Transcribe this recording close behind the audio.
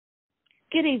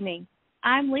Good evening.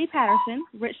 I'm Lee Patterson,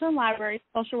 Richland Library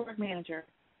Social Work Manager,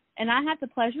 and I have the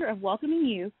pleasure of welcoming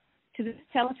you to this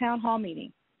Tele-Town Hall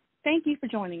meeting. Thank you for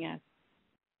joining us.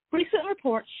 Recent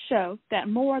reports show that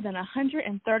more than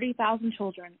 130,000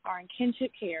 children are in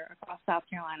kinship care across South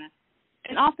Carolina,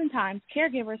 and oftentimes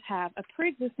caregivers have a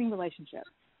pre-existing relationship.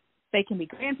 They can be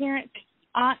grandparents,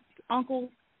 aunts,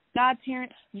 uncles,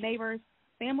 godparents, neighbors,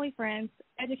 family friends,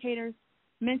 educators,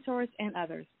 mentors, and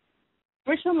others.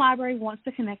 Richland Library wants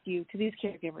to connect you to these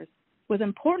caregivers with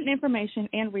important information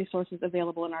and resources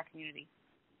available in our community.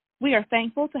 We are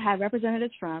thankful to have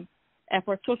representatives from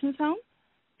Epworth Children's Home,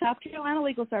 South Carolina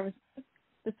Legal Services,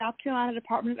 the South Carolina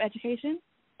Department of Education,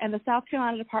 and the South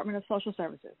Carolina Department of Social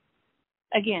Services.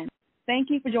 Again, thank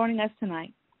you for joining us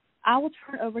tonight. I will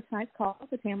turn over tonight's call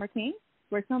to Tamara King,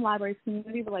 Richland Library's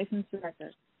Community Relations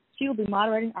Director. She will be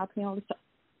moderating our panel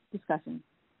discussion.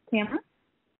 Tamara?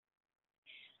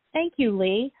 Thank you,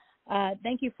 Lee.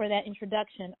 Thank you for that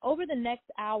introduction. Over the next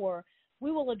hour, we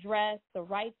will address the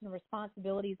rights and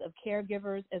responsibilities of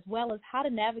caregivers, as well as how to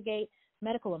navigate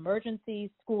medical emergencies,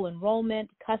 school enrollment,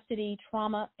 custody,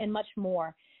 trauma, and much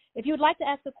more. If you would like to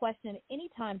ask a question at any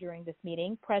time during this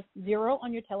meeting, press 0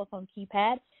 on your telephone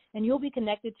keypad, and you'll be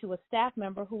connected to a staff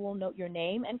member who will note your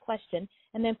name and question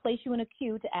and then place you in a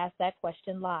queue to ask that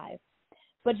question live.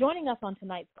 But joining us on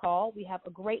tonight's call, we have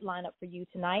a great lineup for you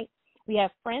tonight. We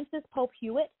have Frances Pope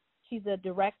Hewitt. She's a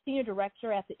Senior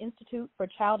Director at the Institute for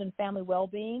Child and Family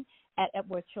Wellbeing at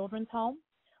Epworth Children's Home.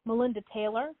 Melinda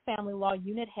Taylor, Family Law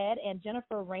Unit Head, and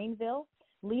Jennifer Rainville,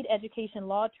 Lead Education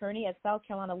Law Attorney at South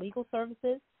Carolina Legal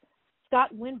Services. Scott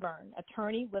Winburn,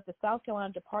 Attorney with the South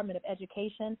Carolina Department of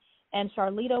Education, and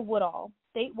Charlita Woodall,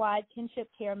 Statewide Kinship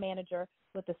Care Manager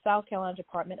with the South Carolina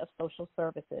Department of Social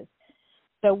Services.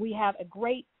 So we have a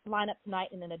great lineup tonight,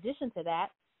 and in addition to that,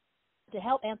 to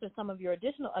help answer some of your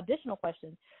additional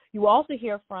questions, you will also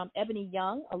hear from Ebony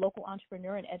Young, a local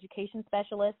entrepreneur and education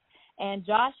specialist, and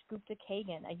Josh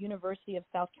Gupta-Kagan, a University of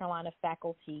South Carolina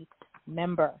faculty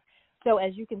member. So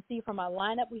as you can see from our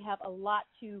lineup, we have a lot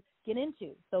to get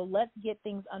into. So let's get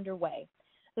things underway.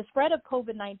 The spread of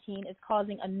COVID-19 is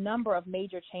causing a number of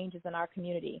major changes in our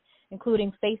community,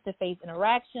 including face-to-face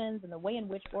interactions and the way in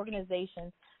which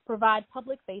organizations provide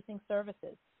public-facing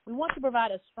services. We want to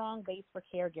provide a strong base for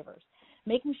caregivers,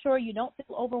 making sure you don't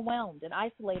feel overwhelmed and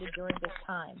isolated during this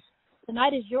time.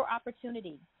 Tonight is your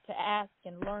opportunity to ask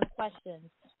and learn questions,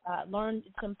 learn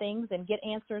some things, and get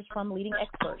answers from leading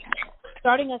experts.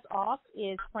 Starting us off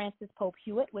is Frances Pope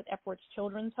Hewitt with Epworth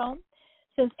Children's Home.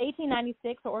 Since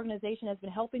 1896, the organization has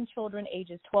been helping children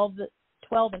ages 12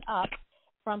 and up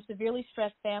from severely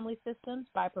stressed family systems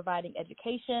by providing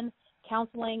education,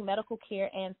 counseling, medical care,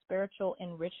 and spiritual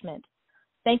enrichment.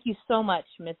 Thank you so much,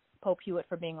 Ms. Pope Hewitt,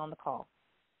 for being on the call.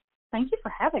 Thank you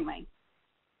for having me.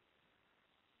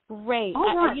 Great.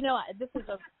 Right.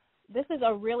 This is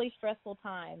a really stressful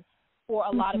time for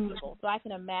a lot of people. So I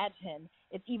can imagine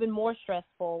it's even more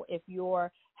stressful if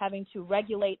you're having to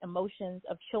regulate emotions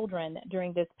of children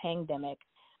during this pandemic.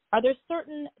 Are there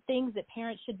certain things that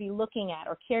parents should be looking at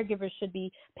or caregivers should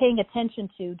be paying attention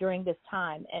to during this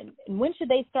time? And when should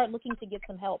they start looking to get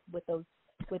some help with the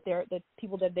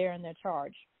people that they're in their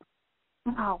charge?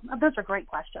 Oh, those are great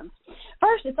questions.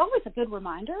 First, it's always a good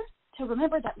reminder to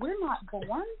remember that we're not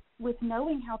born with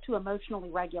knowing how to emotionally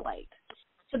regulate.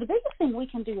 So the biggest thing we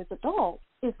can do as adults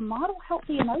is model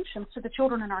healthy emotions to the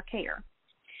children in our care.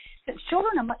 Since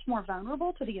children are much more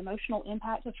vulnerable to the emotional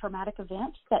impact of traumatic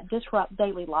events that disrupt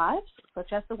daily lives,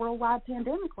 such as the worldwide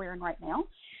pandemic we're in right now,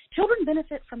 children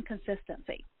benefit from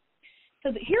consistency.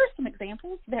 So here are some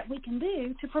examples that we can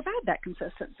do to provide that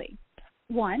consistency.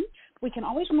 One, we can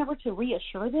always remember to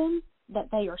reassure them that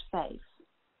they are safe.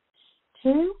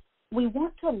 Two, we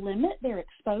want to limit their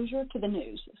exposure to the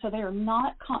news so they are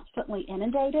not constantly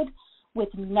inundated with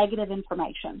negative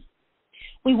information.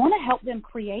 We want to help them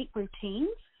create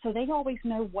routines so they always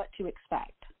know what to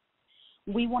expect.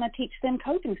 We want to teach them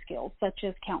coping skills such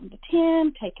as counting to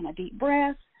 10, taking a deep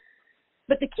breath.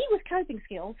 But the key with coping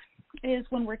skills is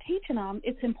when we're teaching them,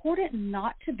 it's important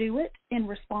not to do it in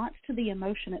response to the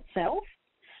emotion itself,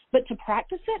 but to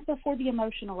practice it before the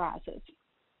emotion arises.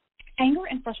 Anger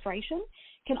and frustration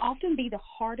can often be the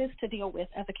hardest to deal with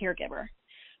as a caregiver.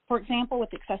 For example,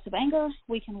 with excessive anger,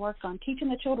 we can work on teaching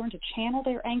the children to channel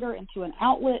their anger into an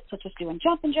outlet, such as doing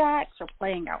jumping jacks or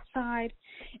playing outside.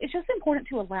 It's just important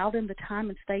to allow them the time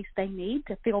and space they need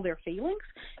to feel their feelings,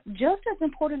 just as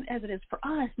important as it is for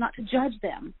us not to judge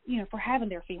them, for having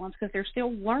their feelings, because they're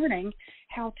still learning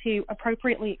how to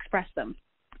appropriately express them.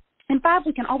 And 5,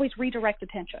 we can always redirect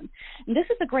attention. And this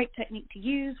is a great technique to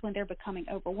use when they're becoming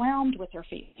overwhelmed with their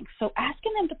feelings. So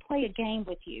asking them to play a game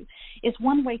with you is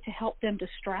one way to help them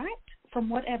distract from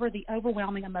whatever the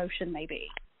overwhelming emotion may be.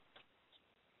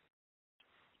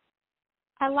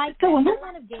 I like that.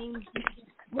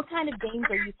 What kind of games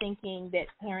are you thinking that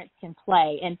parents can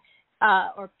play and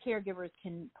or caregivers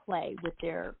can play with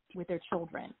their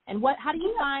children? And how do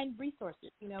you find resources?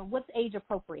 What's age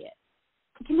appropriate?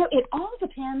 It all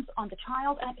depends on the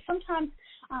child. And sometimes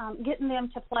getting them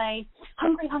to play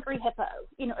Hungry, Hungry Hippo,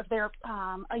 if they're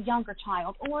a younger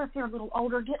child, or if they're a little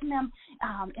older, getting them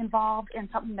involved in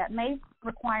something that may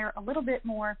require a little bit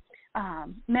more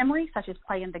memory, such as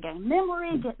playing the game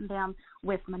memory, getting them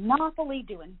with Monopoly,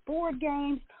 doing board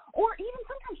games, or even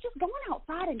sometimes just going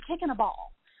outside and kicking a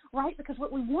ball, right? Because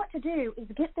what we want to do is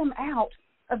get them out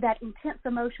of that intense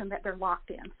emotion that they're locked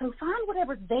in. So find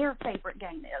whatever their favorite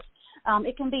game is.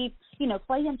 It can be,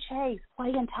 playing chase,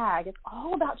 playing tag. It's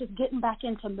all about just getting back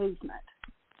into movement.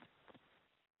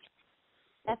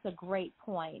 That's a great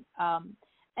point. And,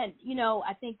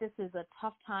 I think this is a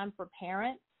tough time for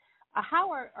parents. How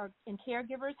do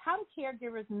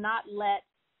caregivers not let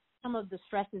some of the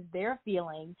stresses they're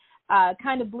feeling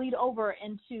kind of bleed over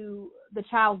into the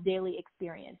child's daily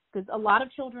experience? Because a lot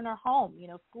of children are home,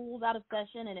 school's out of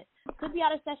session, and it could be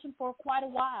out of session for quite a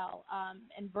while.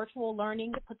 And virtual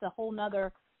learning puts a whole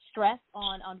nother stress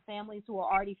on families who are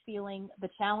already feeling the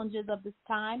challenges of this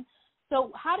time.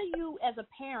 So how do you, as a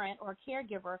parent or a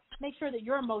caregiver, make sure that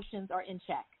your emotions are in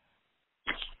check?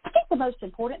 I think the most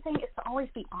important thing is to always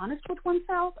be honest with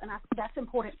oneself, and that's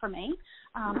important for me.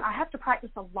 I have to practice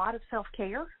a lot of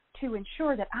self-care to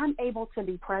ensure that I'm able to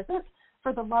be present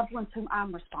for the loved ones whom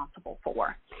I'm responsible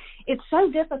for. It's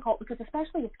so difficult because,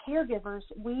 especially as caregivers,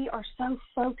 we are so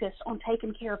focused on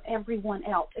taking care of everyone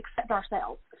else except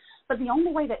ourselves. But the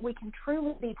only way that we can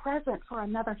truly be present for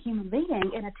another human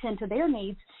being and attend to their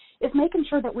needs is making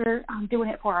sure that we're doing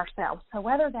it for ourselves. So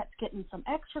whether that's getting some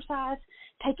exercise,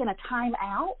 taking a time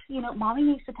out, mommy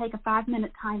needs to take a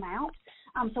 5-minute time out,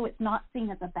 so it's not seen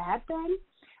as a bad thing.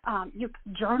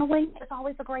 Journaling is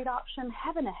always a great option.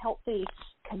 Having a healthy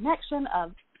connection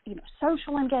of,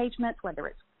 social engagements, whether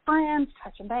it's friends,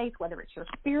 touching base, whether it's your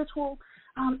spiritual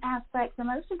aspect. The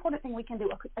most important thing we can do,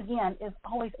 again, is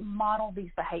always model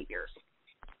these behaviors.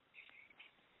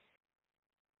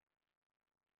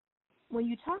 When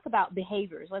you talk about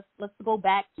behaviors, let's go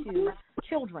back to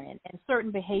children and certain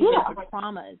behaviors or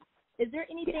traumas. Is there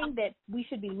anything that we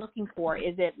should be looking for?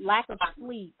 Is it lack of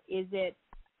sleep? Is it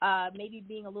maybe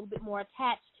being a little bit more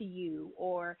attached to you,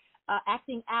 or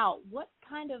acting out? What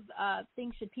kind of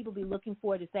things should people be looking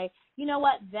for to say,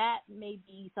 that may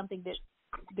be something that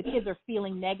the kids are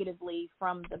feeling negatively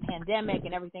from the pandemic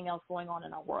and everything else going on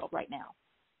in our world right now?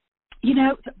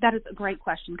 That is a great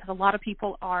question, because a lot of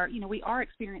people are, we are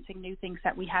experiencing new things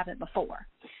that we haven't before.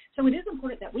 So it is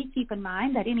important that we keep in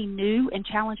mind that any new and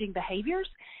challenging behaviors,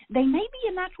 they may be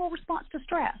a natural response to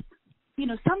stress.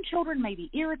 Some children may be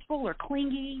irritable or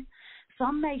clingy.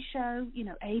 Some may show,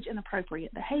 age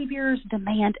inappropriate behaviors,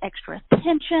 demand extra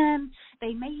attention.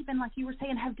 They may even, like you were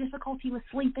saying, have difficulty with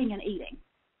sleeping and eating.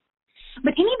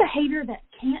 But any behavior that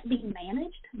can't be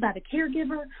managed by the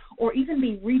caregiver or even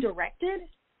be redirected,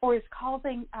 or is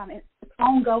causing, it's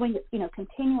ongoing, it's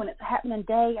continuing, it's happening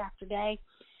day after day,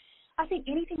 I think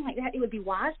anything like that, it would be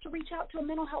wise to reach out to a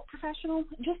mental health professional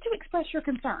just to express your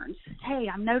concerns. Hey,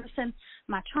 I'm noticing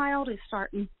my child is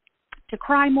starting to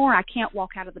cry more. I can't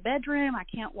walk out of the bedroom. I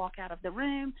can't walk out of the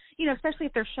room, especially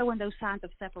if they're showing those signs of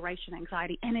separation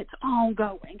anxiety and it's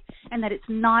ongoing and that it's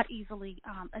not easily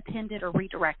attended or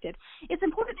redirected. It's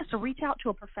important just to reach out to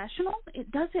a professional.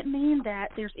 It doesn't mean that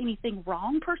there's anything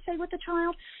wrong per se with the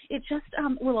child. It just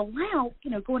will allow,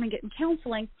 going and getting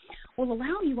counseling will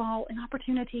allow you all an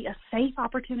opportunity, a safe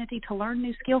opportunity to learn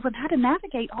new skills and how to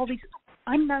navigate all these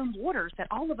unknown waters that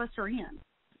all of us are in.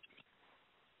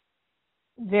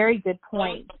 Very good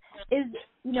point.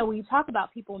 When you talk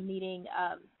about people needing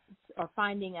or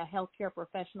finding a healthcare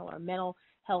professional or mental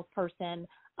health person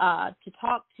to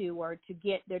talk to or to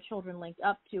get their children linked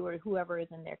up to, or whoever is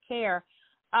in their care,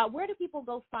 where do people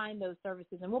go find those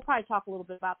services? And we'll probably talk a little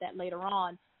bit about that later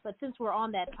on. But since we're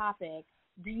on that topic,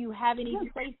 do you have any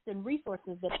places and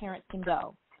resources that parents can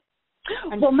go?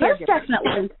 Well, most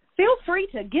definitely. Feel free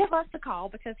to give us a call,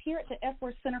 because here at the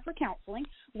Epworth Center for Counseling,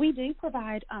 we do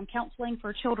provide counseling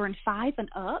for children 5 and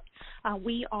up.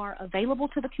 We are available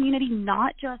to the community,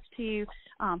 not just to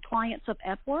clients of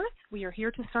Epworth. We are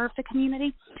here to serve the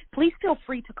community. Please feel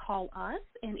free to call us.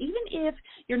 And even if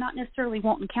you're not necessarily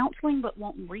wanting counseling but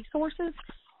wanting resources,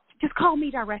 just call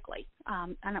me directly.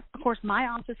 And, of course, my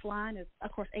office line is,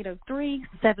 of course,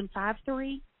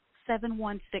 803-753-7162.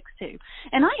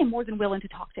 And I am more than willing to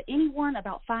talk to anyone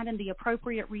about finding the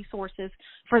appropriate resources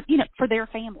for their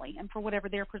family and for whatever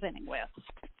they're presenting with.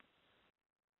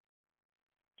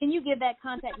 Can you give that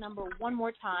contact number one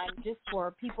more time just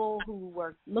for people who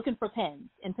were looking for pens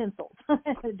and pencils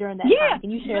during that time?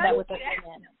 Can you share that with us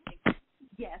again?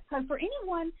 Yes. So for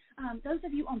anyone, those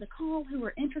of you on the call who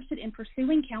are interested in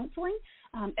pursuing counseling,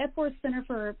 Epworth Center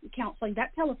for Counseling,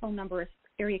 that telephone number is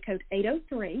area code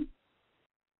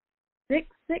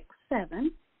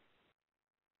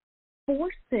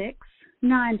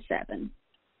 803-667-4697.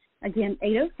 Again,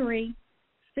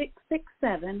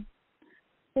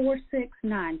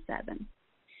 803-667-4697.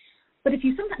 But if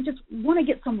you sometimes just want to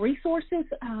get some resources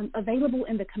available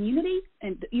in the community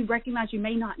and you recognize you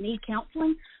may not need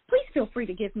counseling, please feel free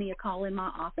to give me a call in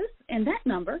my office. And that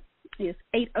number is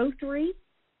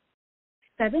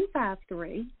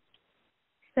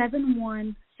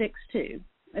 803-753-7162.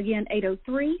 Again,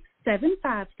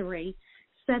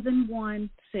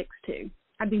 803-753-7162.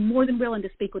 I'd be more than willing to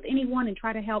speak with anyone and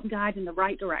try to help guide in the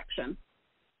right direction.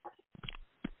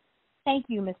 Thank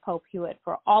you, Ms. Pope-Hewitt,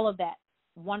 for all of that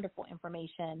wonderful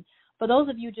information. For those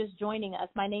of you just joining us,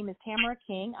 my name is Tamara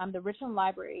King. I'm the Richland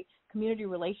Library Community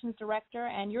Relations Director,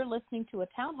 and you're listening to a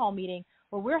town hall meeting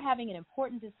where we're having an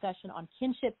important discussion on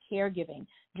kinship caregiving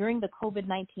during the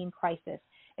COVID-19 crisis.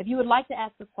 If you would like to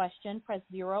ask a question, press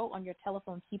 0 on your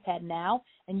telephone keypad now,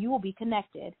 and you will be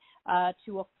connected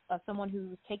to someone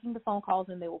who's taking the phone calls,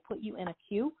 and they will put you in a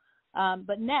queue.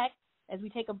 But next, as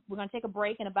we're going to take a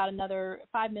break in about another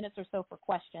 5 minutes or so for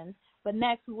questions. But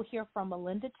next, we will hear from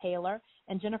Melinda Taylor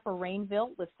and Jennifer Rainville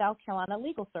with South Carolina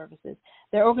Legal Services.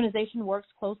 Their organization works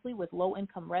closely with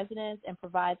low-income residents and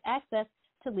provides access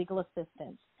to legal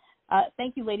assistance.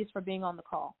 Thank you, ladies, for being on the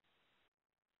call.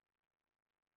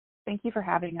 Thank you for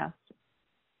having us.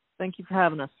 Thank you for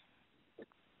having us.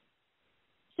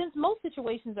 Since most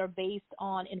situations are based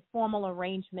on informal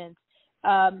arrangements,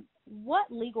 what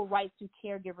legal rights do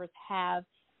caregivers have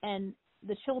and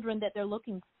the children that they're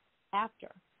looking after?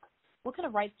 What kind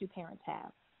of rights do parents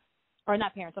have? Or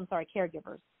not parents, I'm sorry,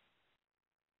 caregivers.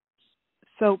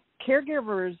 So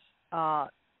caregivers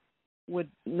would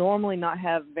normally not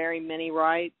have very many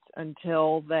rights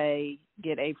until they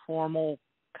get a formal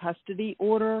custody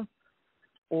order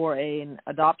or an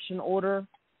adoption order,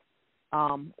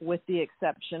 with the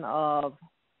exception of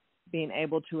being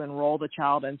able to enroll the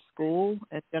child in school.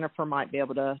 And Jennifer might be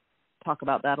able to talk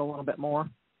about that a little bit more.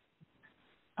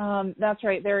 That's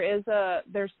right. There's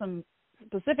some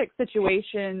specific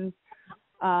situations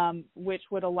which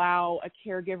would allow a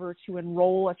caregiver to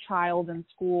enroll a child in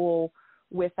school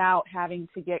without having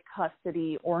to get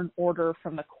custody or an order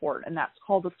from the court, and that's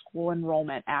called a school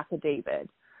enrollment affidavit.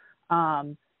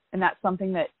 And that's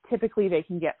something that typically they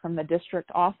can get from the district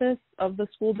office of the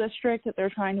school district that they're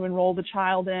trying to enroll the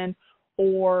child in,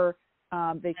 or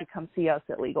they could come see us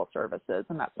at Legal Services,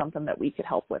 and that's something that we could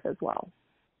help with as well.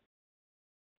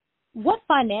 What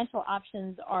financial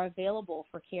options are available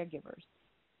for caregivers?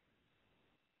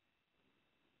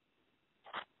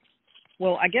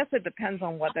 Well, I guess it depends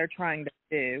on what they're trying to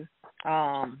do.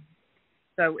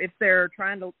 So if they're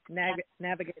trying to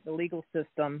navigate the legal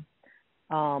system,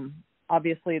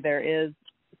 obviously there is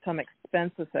some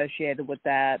expense associated with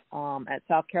that. At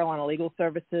South Carolina Legal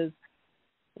Services,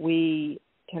 we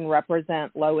can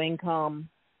represent low-income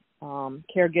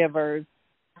caregivers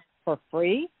for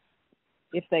free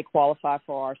if they qualify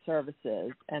for our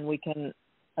services, and we can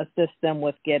assist them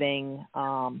with getting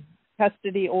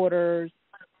custody orders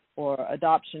or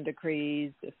adoption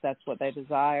decrees if that's what they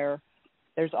desire.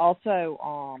 There's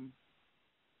also,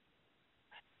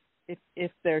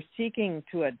 if they're seeking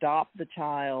to adopt the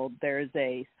child, there's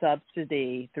a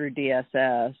subsidy through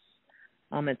DSS.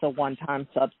 It's a one-time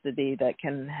subsidy that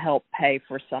can help pay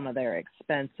for some of their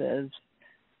expenses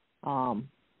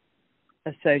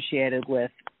associated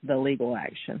with the legal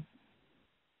action.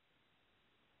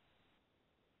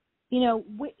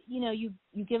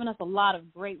 You've given us a lot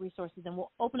of great resources, and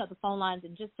we'll open up the phone lines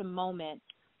in just a moment.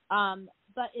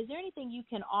 But is there anything you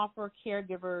can offer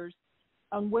caregivers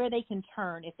on where they can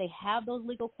turn if they have those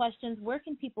legal questions? Where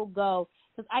can people go?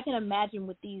 Because I can imagine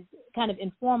with these kind of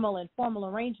informal and formal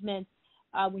arrangements,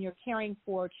 when you're caring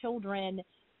for children,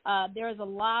 there is a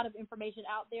lot of information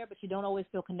out there, but you don't always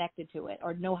feel connected to it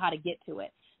or know how to get to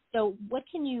it. So what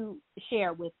can you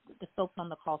share with the folks on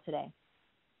the call today?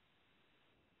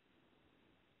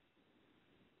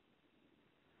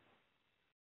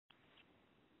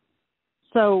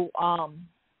 So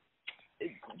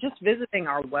just visiting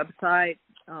our website,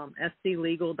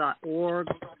 sclegal.org,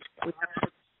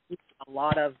 we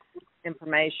lot of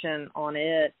information on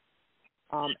it.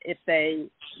 If they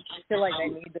feel like they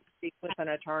need to speak with an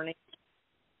attorney,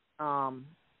 of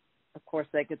course,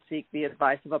 they could seek the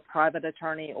advice of a private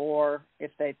attorney, or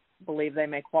if they believe they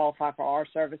may qualify for our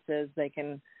services, they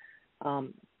can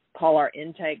call our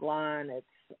intake line. It's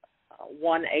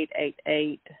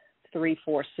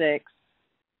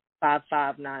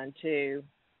 1-888-346-5592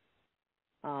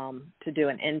 to do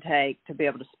an intake, to be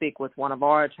able to speak with one of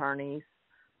our attorneys.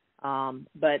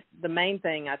 But the main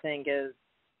thing, I think, is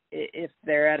if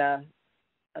they're at a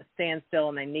standstill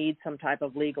and they need some type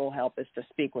of legal help, is to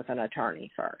speak with an attorney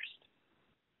first.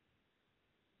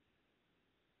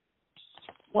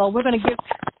 Well, we're going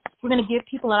to give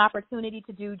people an opportunity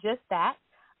to do just that.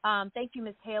 Thank you,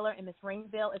 Ms. Taylor and Ms.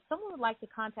 Ringville. If someone would like to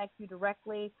contact you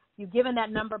directly, you've given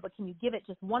that number, but can you give it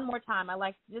just one more time?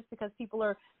 Just because people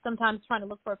are sometimes trying to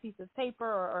look for a piece of paper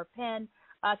or a pen,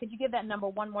 could you give that number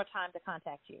one more time to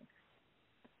contact you?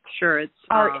 Sure.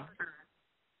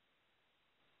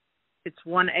 It's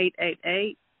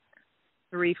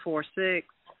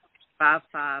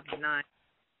 1-888-346-5592.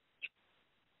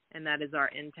 And that is our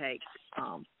intake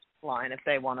line if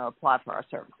they want to apply for our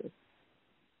services.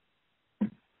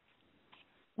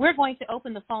 We're going to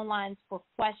open the phone lines for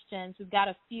questions. We've got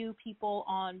a few people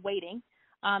on waiting.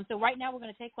 So right now we're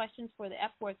going to take questions for the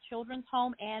Epworth Children's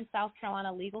Home and South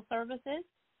Carolina Legal Services.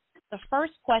 The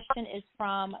first question is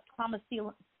from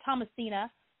Thomasina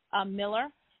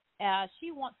Miller.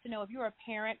 She wants to know, if you're a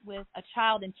parent with a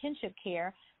child in kinship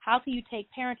care, how can you take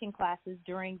parenting classes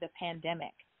during the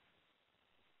pandemic?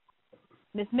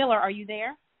 Ms. Miller, are you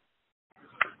there?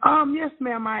 Yes,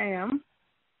 ma'am, I am.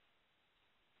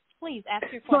 Please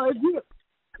ask your question.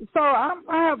 I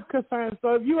have concerns.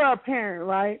 So if you are a parent,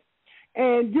 right,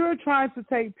 and you're trying to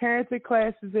take parenting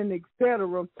classes and et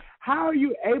cetera, how are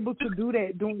you able to do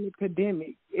that during the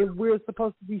pandemic if we're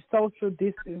supposed to be social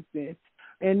distancing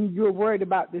and you're worried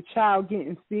about the child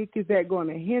getting sick? Is that going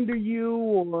to hinder you,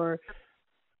 or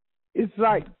it's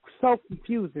like so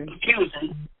confusing?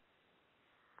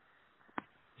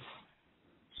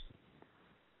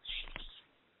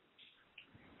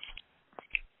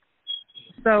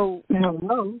 So,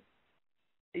 hello.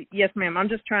 Yes, ma'am. I'm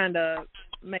just trying to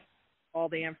make all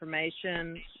the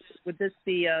information. Would this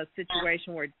be a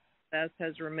situation where DSS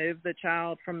has removed the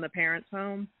child from the parent's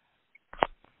home?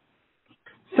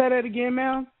 Say that again,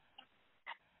 ma'am.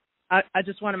 I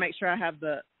just want to make sure I have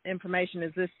the information.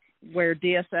 Is this where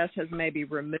DSS has maybe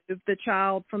removed the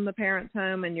child from the parent's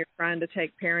home and you're trying to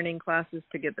take parenting classes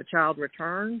to get the child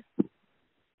returned?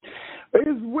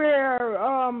 Is where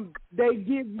they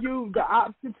give you the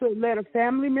option to let a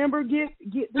family member get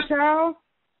the child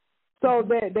so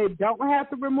that they don't have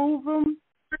to remove them.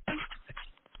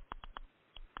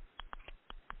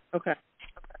 Okay.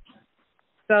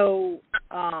 So,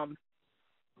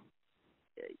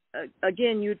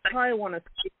 again, you'd probably want to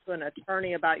speak to an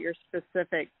attorney about your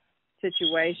specific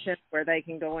situation where they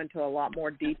can go into a lot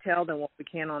more detail than what we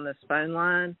can on this phone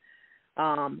line.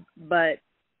 But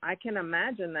I can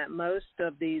imagine that most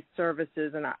of these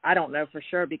services, and I don't know for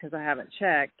sure because I haven't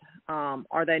checked,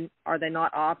 are they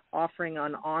not offering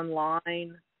an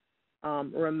online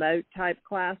remote type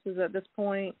classes at this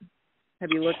point?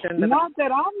 Have you looked into Not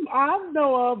that I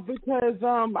know of, because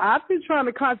I've been trying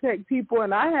to contact people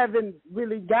and I haven't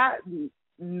really gotten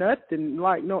nothing,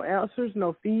 like no answers,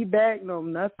 no feedback, no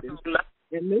nothing.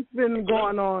 And it's been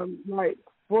going on like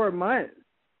 4 months.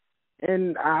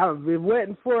 And if it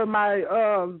wasn't for my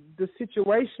the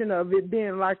situation of it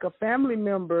being like a family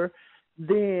member,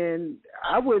 then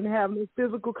I wouldn't have no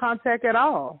physical contact at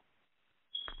all.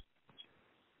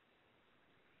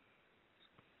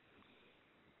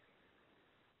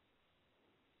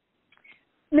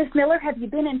 Ms. Miller, have you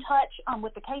been in touch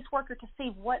with the caseworker to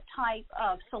see what type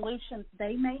of solutions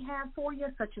they may have for you,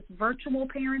 such as virtual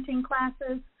parenting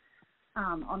classes?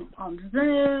 On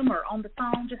Zoom or on the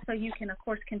phone, just so you can, of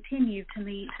course, continue to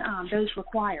meet those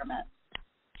requirements?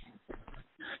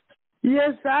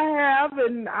 Yes, I have,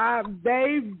 and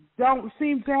they don't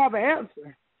seem to have an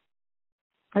answer.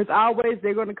 As always,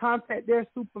 they're going to contact their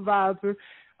supervisor.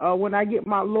 When I get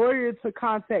my lawyer to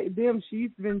contact them,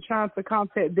 she's been trying to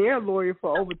contact their lawyer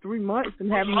for over 3 months and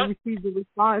haven't received a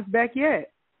response back yet.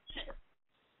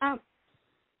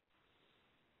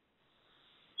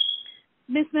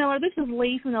 Ms. Miller, this is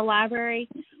Lee from the library.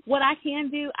 What I can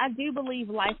do, I do believe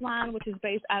Lifeline, which is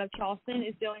based out of Charleston,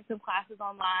 is doing some classes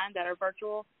online that are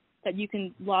virtual that you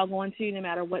can log on to no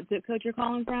matter what zip code you're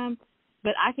calling from.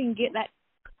 But I can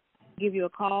give you a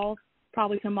call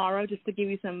probably tomorrow just to give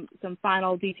you some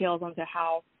final details onto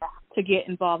how to get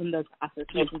involved in those classes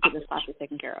so you can get those classes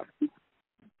taken care of.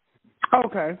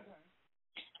 Okay.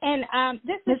 And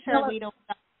this is Shirley,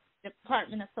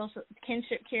 Department of Social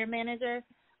Kinship Care Manager.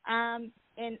 And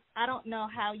I don't know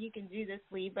how you can do this,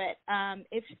 Lee, but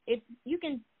if you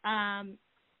can,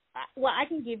 well, I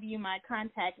can give you my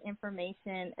contact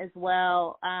information as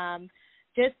well,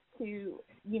 just to,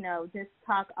 just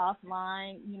talk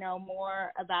offline,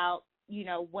 more about,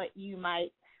 what you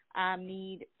might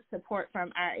need support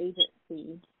from our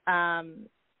agency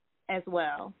as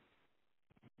well.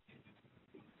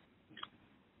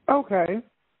 Okay.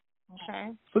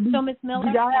 Okay. So, Ms. Miller,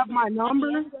 do y'all have my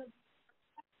number?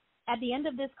 At the end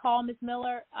of this call, Ms.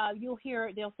 Miller, you'll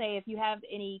hear they'll say if you have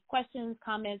any questions,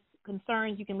 comments,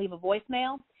 concerns, you can leave a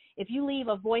voicemail. If you leave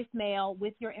a voicemail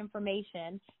with your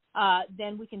information,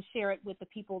 then we can share it with the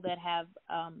people that have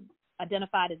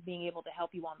identified as being able to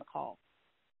help you on the call.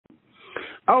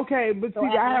 Okay, but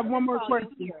see, I have one more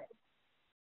question.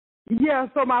 Yeah,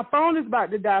 so my phone is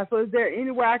about to die. So is there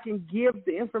any way I can give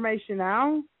the information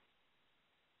out?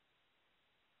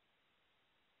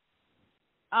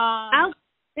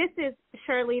 This is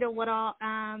Shirlita Woodall.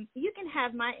 You can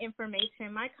have my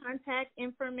information. My contact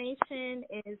information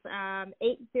is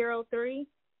 803.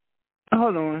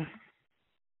 Hold on.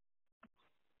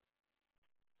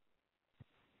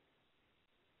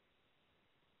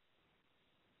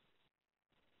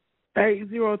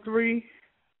 $803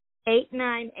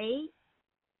 898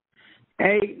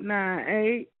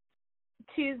 898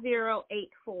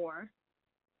 2084.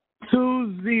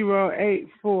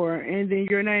 2084. And then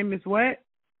your name is what?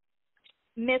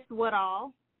 Miss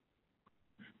Woodall.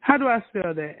 How do I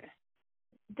spell that?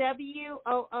 Woodall.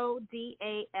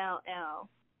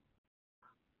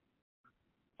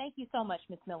 Thank you so much,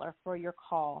 Ms. Miller, for your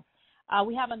call.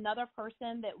 We have another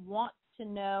person that wants to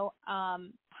know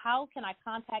how can I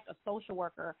contact a social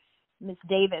worker. Ms.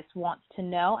 Davis wants to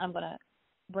know. I'm going to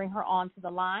bring her on to the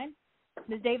line.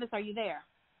 Ms. Davis, are you there?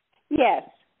 Yes.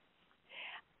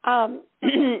 I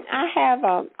have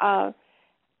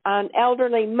an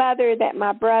elderly mother that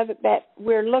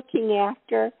we're looking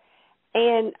after,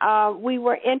 and we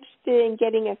were interested in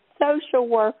getting a social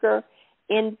worker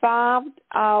involved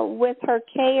with her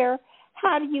care.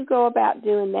 How do you go about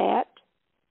doing that?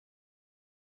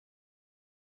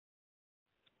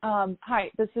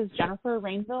 Hi, this is Jennifer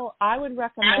Rainville. I would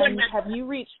recommend, have you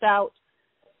reached out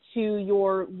to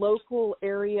your local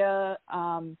area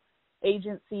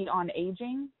agency on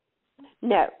aging?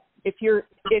 No. If you're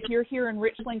here in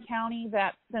Richland County,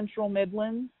 that's Central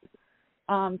Midlands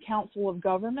Council of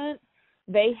Government.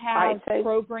 They have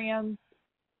programs.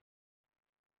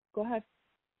 Go ahead.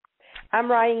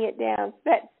 I'm writing it down.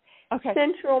 That's okay.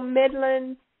 Central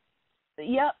Midlands.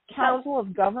 Yep, Council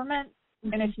of Government.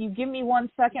 And if you give me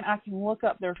 1 second, I can look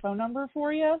up their phone number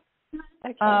for you.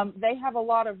 Okay. They have a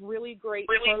lot of really great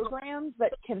programs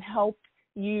that can help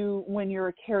you when you're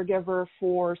a caregiver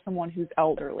for someone who's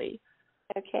elderly.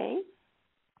 Okay.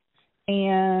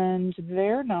 And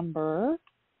their number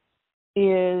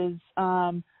is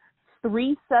 376-5390.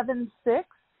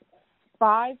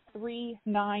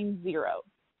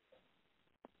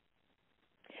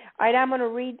 All right, I'm going to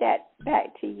read that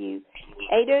back to you.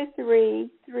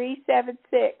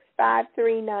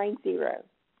 803-376-5390.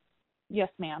 Yes,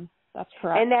 ma'am. That's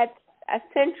correct. And that's a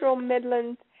Central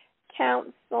Midlands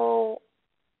Council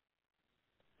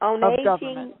on of Aging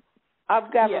Government.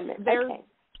 Of Government.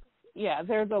 Yeah,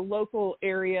 they're the local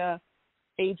area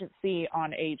agency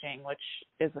on aging, which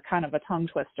is a kind of a tongue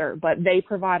twister, but they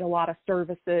provide a lot of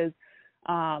services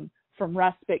from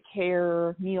respite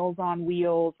care, Meals on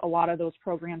Wheels. A lot of those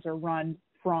programs are run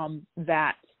from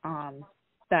that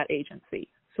agency.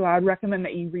 So I'd recommend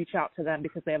that you reach out to them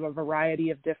because they have a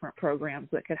variety of different programs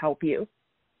that could help you.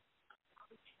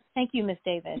 Thank you, Ms.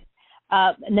 Davis.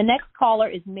 The next caller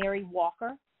is Mary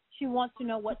Walker. She wants to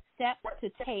know what steps to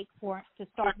take to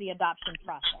start the adoption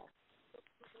process.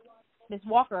 Ms.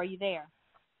 Walker, are you there?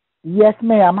 Yes,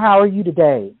 ma'am. How are you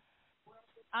today?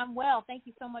 I'm well. Thank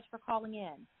you so much for calling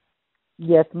in.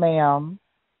 Yes, ma'am.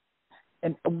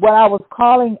 And what I was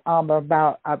calling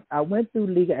about, I went through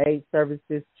legal aid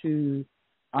services to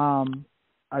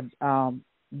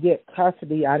get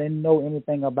custody. I didn't know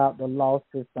anything about the law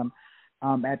system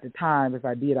at the time. If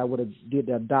I did, I would have did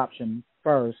the adoption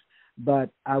first.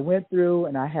 But I went through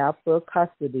and I have full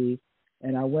custody,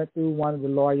 and I went through one of the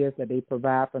lawyers that they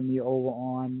provide for me over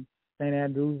on St.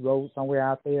 Andrews Road somewhere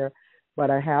out there. But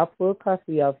I have full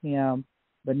custody of him.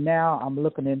 But now I'm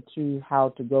looking into how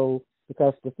to go,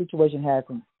 because the situation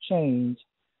hasn't changed,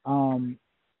 how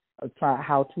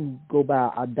to go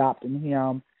about adopting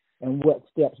him and what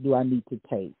steps do I need to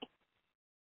take.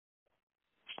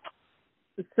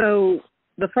 So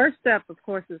the first step, of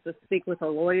course, is to speak with a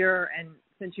lawyer. And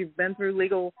since you've been through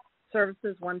legal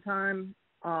services one time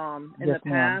in Yes, the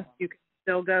ma'am. past, you can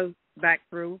still go back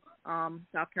through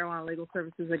South Carolina Legal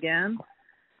Services again.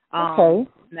 Okay.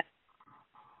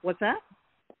 What's that?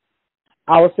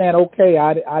 I was saying, okay,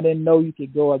 I didn't know you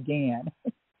could go again.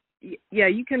 Yeah,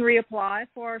 you can reapply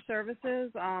for our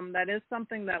services. That is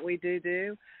something that we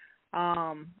do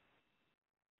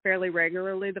fairly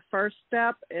regularly. The first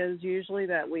step is usually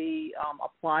that we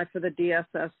apply for the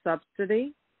DSS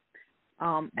subsidy.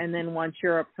 And then once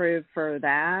you're approved for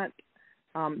that,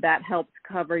 that helps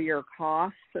cover your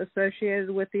costs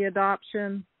associated with the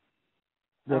adoption.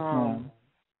 Yes, ma'am.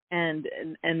 And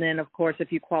then, of course,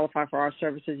 if you qualify for our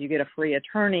services, you get a free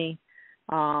attorney.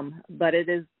 But it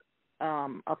is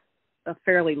a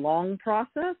fairly long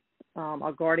process.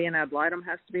 A guardian ad litem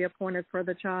has to be appointed for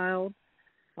the child.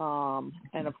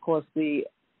 And, of course, the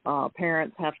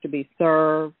parents have to be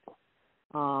served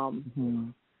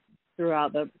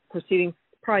throughout the proceedings,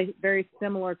 probably very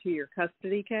similar to your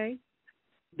custody case.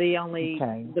 The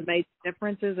major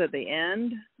difference is at the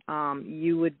end,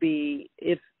 you would be,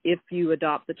 if you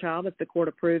adopt the child, if the court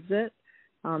approves it,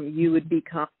 you would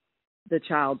become the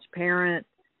child's parent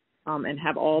and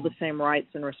have all the same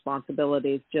rights and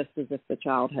responsibilities just as if the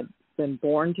child had been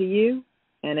born to you,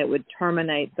 and it would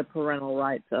terminate the parental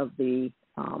rights of the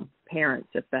parents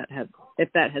if that has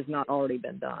not already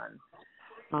been done.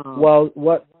 Well,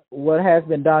 what has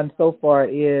been done so far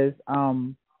is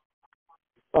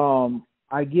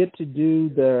I get to do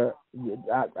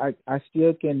I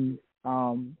still can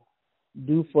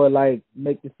do for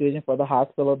make decision for the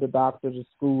hospital, the doctor, the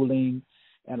schooling,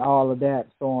 and all of that,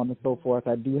 so on and so forth.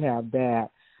 I do have that.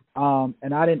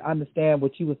 And I didn't understand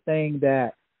what you were saying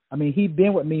that, I mean, he'd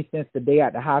been with me since the day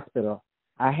at the hospital.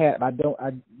 I haven't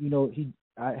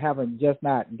just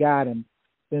not got him.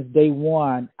 Since day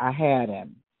one, I had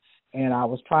him. And I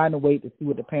was trying to wait to see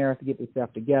what the parents get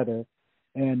themselves together,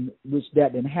 and which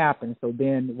that didn't happen. So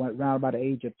then, around about the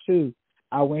age of 2,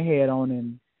 I went ahead on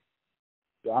and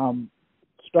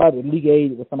started legal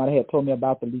aid. With somebody had told me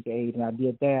about the legal aid, and I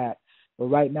did that. But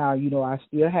right now, I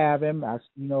still have him. But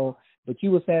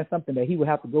you were saying something that he would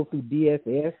have to go through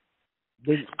DSS.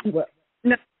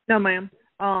 No, ma'am.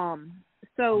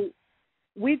 So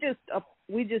we just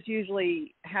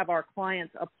usually have our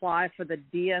clients apply for the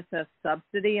DSS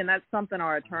subsidy, and that's something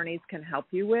our attorneys can help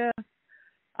you with.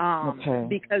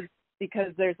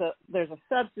 Because there's a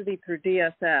subsidy through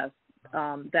DSS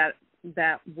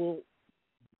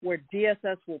where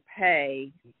DSS will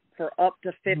pay for up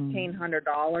to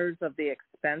 $1,500 of the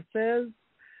expenses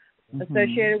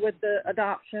associated with the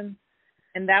adoption,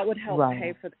 and that would help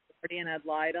pay for the guardian ad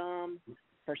litem,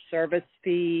 for service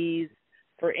fees,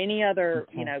 for any other,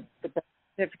 the birth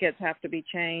certificates have to be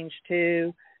changed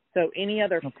too. So any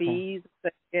other fees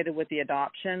associated with the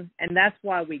adoption, and that's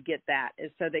why we get that,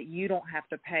 is so that you don't have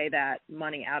to pay that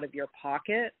money out of your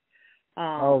pocket.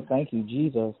 Thank you,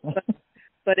 Jesus.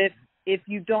 but if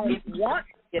you don't want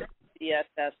to get the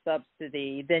DSS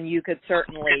subsidy, then you could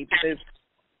certainly move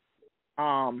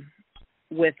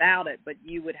without it, but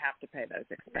you would have to pay those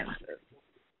expenses.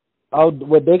 Oh,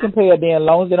 well, they can pay it then, as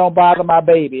long as they don't bother my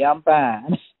baby. I'm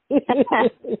fine. That's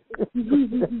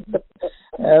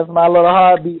my little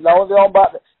heartbeat. As long as they don't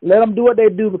bother, let them do what they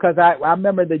do, because I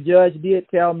remember the judge did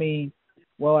tell me,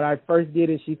 well, when I first did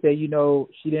it, she said,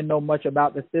 she didn't know much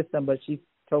about the system, but she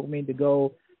told me to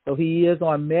go. So he is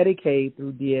on Medicaid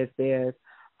through DSS,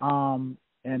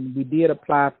 and we did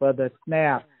apply for the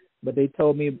SNAP, but they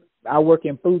told me I work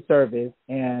in food service,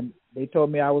 and they told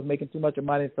me I was making too much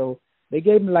money, so they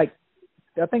gave me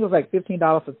I think it was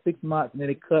 $15 for 6 months, and then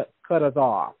they cut us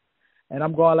off. And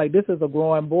I'm going this is a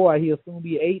growing boy. He'll soon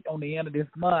be 8 on the end of this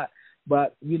month.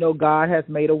 But, God has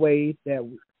made a way that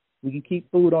we can keep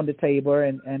food on the table,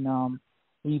 and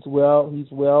he's well,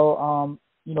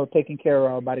 taken care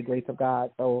of by the grace of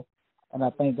God. So, and I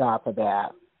thank God for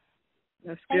that.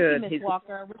 That's good. Thank you, Ms.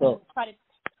 Walker. We're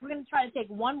going to try to take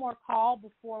one more call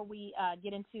before we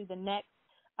get into the next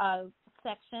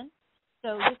section.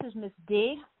 So this is Ms.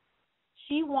 Diggs.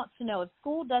 She wants to know, if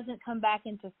school doesn't come back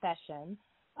into session,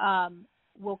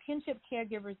 will Kinship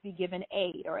caregivers be given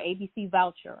aid or ABC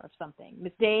voucher or something?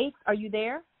 Ms. Diggs, are you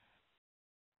there?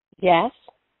 Yes.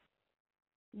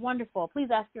 Wonderful.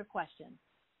 Please ask your question.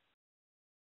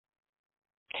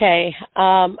 Okay.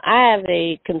 I have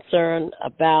a concern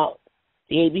about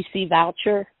the ABC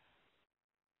voucher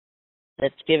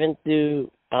that's given through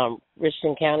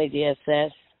Richland County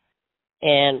DSS.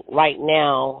 And right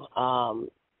now,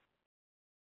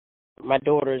 my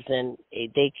daughter's in a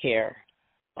daycare,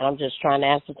 and I'm just trying to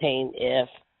ascertain, if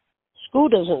school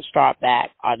doesn't start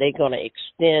back, are they going to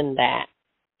extend that,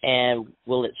 and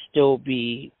will it still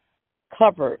be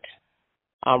covered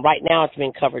Right now it's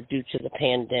been covered due to the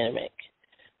pandemic,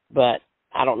 but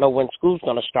I don't know when school's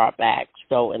going to start back.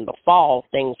 So in the fall,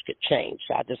 things could change.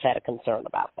 I just had a concern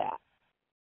about that.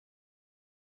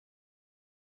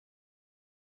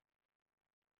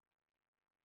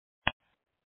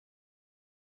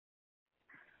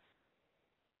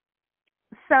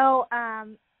 So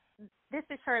this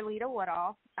is Charlita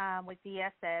Woodall with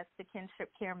DSS, the Kinship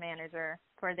Care Manager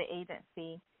for the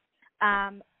agency.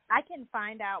 I can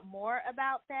find out more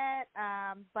about that,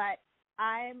 but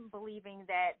I'm believing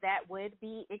that that would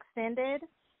be extended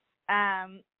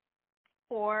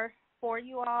for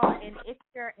you all. And if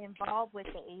you're involved with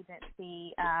the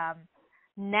agency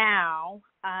now,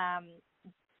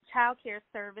 child care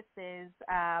services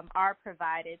are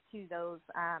provided to those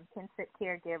kinship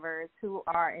caregivers who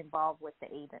are involved with the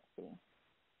agency,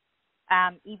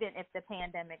 even if the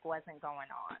pandemic wasn't going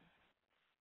on.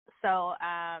 So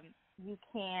you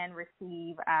can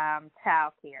receive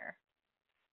child care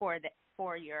for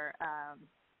your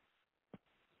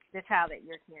the child that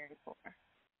you're caring for.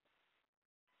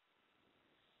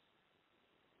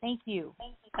 Thank you.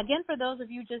 Again, for those of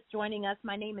you just joining us,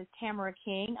 my name is Tamara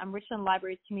King. I'm Richland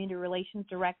Library's Community Relations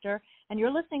Director, and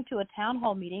you're listening to a town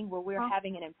hall meeting where we're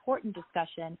having an important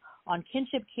discussion on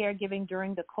kinship caregiving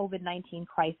during the COVID-19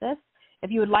 crisis. If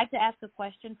you would like to ask a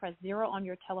question, press 0 on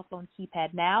your telephone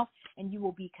keypad now, and you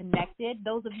will be connected.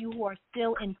 Those of you who are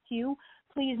still in queue,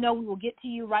 please know we will get to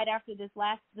you right after this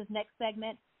next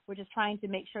segment. We're just trying to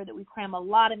make sure that we cram a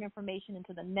lot of information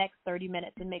into the next 30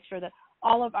 minutes and make sure that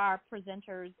all of our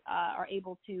presenters are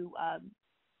able to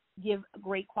give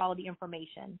great quality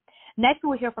information. Next,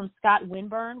 we'll hear from Scott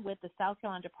Winburn with the South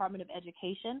Carolina Department of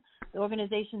Education. The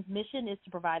organization's mission is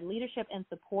to provide leadership and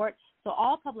support so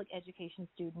all public education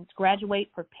students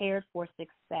graduate prepared for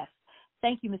success.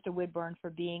 Thank you, Mr. Winburn, for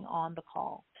being on the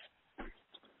call.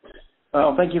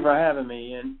 Well, thank you for having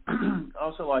me. And I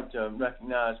also like to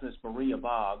recognize Ms. Maria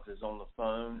Boggs is on the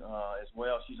phone as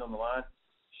well. She's on the line.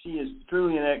 She is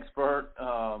truly an expert.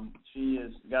 She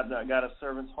has got a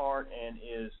servant's heart and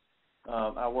is.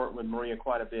 I work with Maria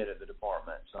quite a bit at the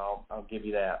department, so I'll give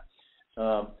you that.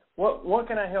 What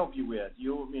can I help you with?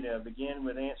 You want me to begin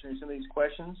with answering some of these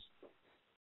questions?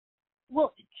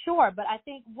 Well, sure, but I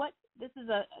think this is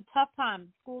a tough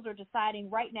time. Schools are deciding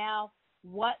right now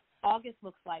what August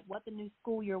looks like, what the new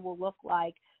school year will look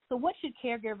like. So what should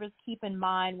caregivers keep in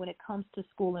mind when it comes to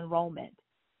school enrollment?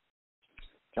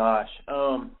 Gosh,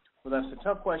 well, that's a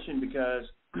tough question because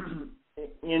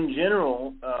in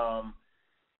general,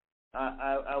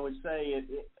 I would say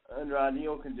under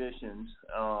ideal conditions,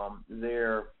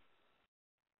 there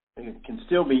can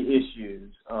still be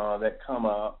issues that come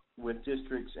up with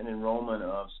districts and enrollment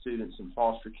of students in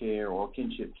foster care or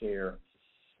kinship care.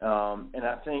 And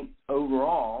I think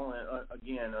overall,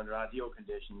 again, under ideal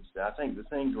conditions, I think the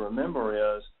thing to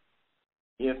remember is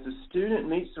if the student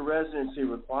meets the residency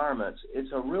requirements,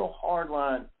 it's a real hard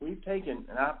line. We've taken,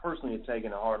 and I personally have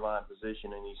taken a hard line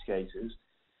position in these cases.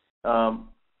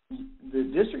 The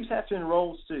districts have to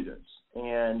enroll students,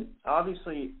 and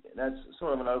obviously that's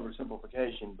sort of an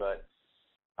oversimplification, but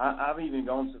I've even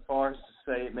gone so far as to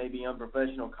say it may be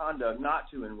unprofessional conduct not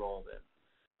to enroll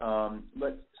them.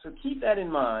 But so keep that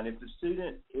in mind. If the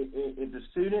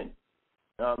student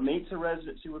meets the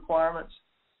residency requirements,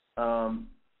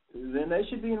 then they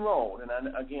should be enrolled. And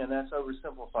again, that's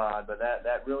oversimplified, but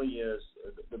that really is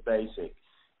the basic.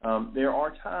 There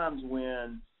are times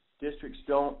when districts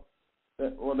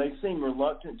they seem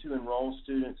reluctant to enroll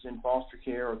students in foster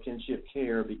care or kinship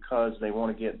care because they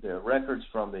want to get the records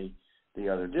from the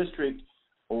other district,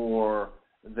 or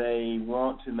they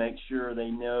want to make sure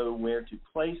they know where to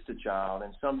place the child,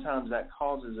 and sometimes that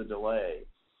causes a delay.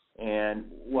 And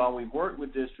while we've worked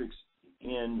with districts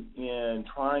in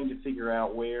trying to figure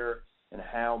out where and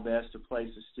how best to place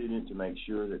a student to make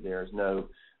sure that there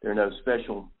are no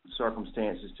special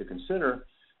circumstances to consider,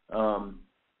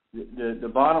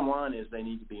 the bottom line is they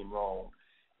need to be enrolled.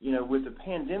 You know, with the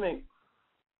pandemic,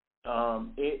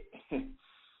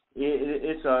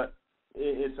 it's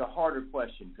a harder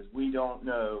question because we don't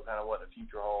know kind of what the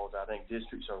future holds. I think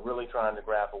districts are really trying to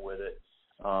grapple with it.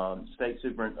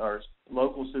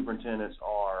 Local superintendents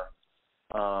are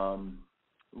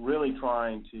really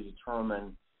trying to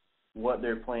determine what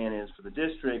their plan is for the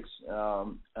districts.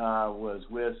 I was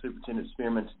with Superintendent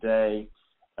Spearman today,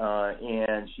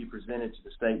 and she presented to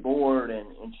the state board,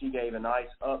 and she gave a nice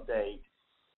update.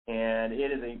 And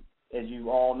it is as you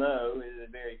all know, it is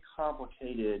a very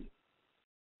complicated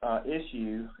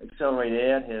issue. Accelerated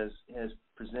Ed has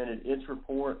presented its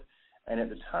report, and at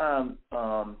the time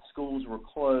schools were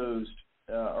closed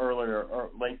earlier or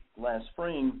late last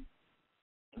spring.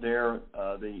 The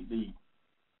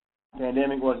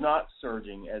pandemic was not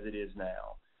surging as it is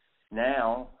now.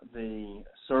 Now the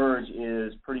surge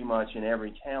is pretty much in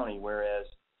every county, whereas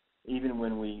even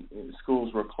when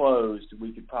schools were closed,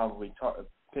 we could probably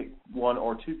pick one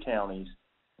or two counties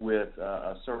with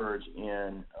a surge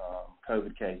in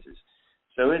COVID cases.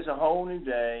 So it's a whole new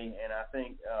day, and I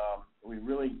think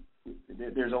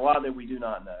there's a lot that we do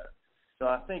not know. So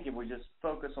I think if we just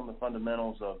focus on the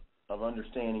fundamentals of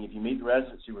understanding, if you meet the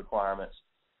residency requirements,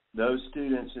 those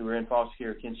students who are in foster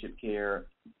care, kinship care,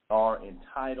 are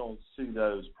entitled to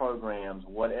those programs,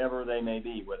 whatever they may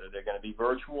be, whether they're going to be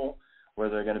virtual,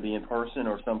 whether they're going to be in person,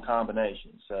 or some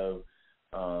combination. So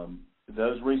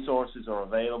those resources are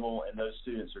available, and those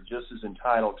students are just as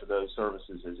entitled to those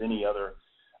services as any other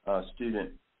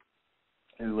student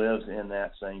who lives in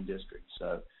that same district.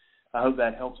 So I hope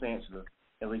that helps answer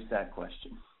at least that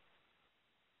question.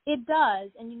 It does.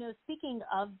 And, speaking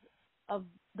of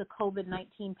the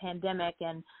COVID-19 pandemic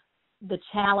and the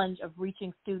challenge of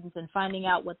reaching students and finding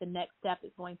out what the next step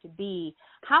is going to be,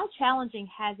 how challenging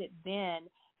has it been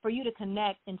for you to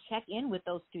connect and check in with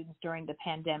those students during the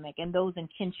pandemic and those in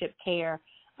kinship care?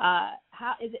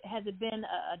 Has it been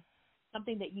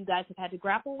something that you guys have had to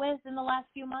grapple with in the last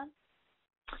few months?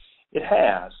 It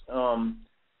has.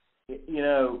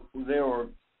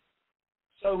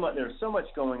 There's so much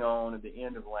going on at the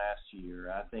end of last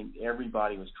year. I think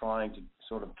everybody was trying to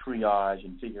sort of triage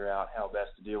and figure out how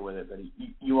best to deal with it. But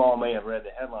you all may have read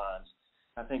the headlines.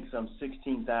 I think some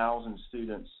 16,000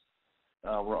 students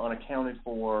were unaccounted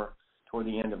for toward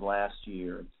the end of last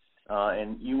year.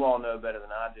 And you all know better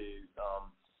than I do,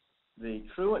 the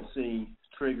truancy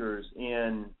triggers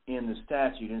in the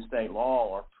statute, in state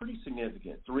law, are pretty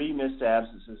significant. 3 missed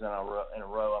absences in a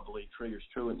row, I believe, triggers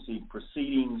truancy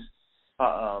proceedings,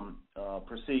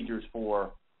 procedures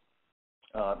for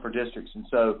districts. And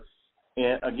so,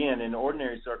 again, in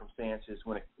ordinary circumstances,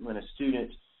 when a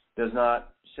student does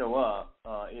not show up,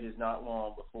 it is not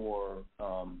long before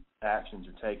actions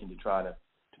are taken to try to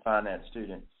find that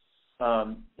student.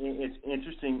 It's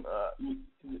interesting.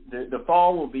 The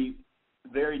fall will be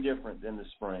very different than the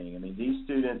spring. I mean, these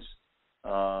students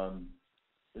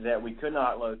that we could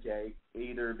not locate,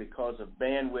 either because of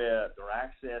bandwidth or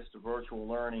access to virtual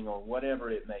learning or whatever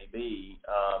it may be,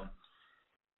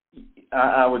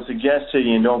 I would suggest to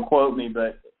you, and don't quote me,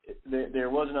 but there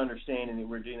was an understanding that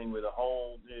we're dealing with a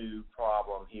whole new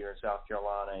problem here in South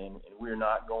Carolina, and we're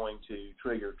not going to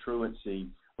trigger truancy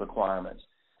requirements.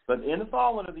 But in the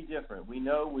fall, it'll be different. We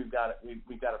know we've got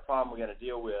a problem we got to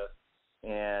deal with,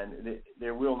 and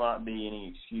there will not be any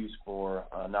excuse for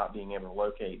not being able to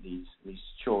locate these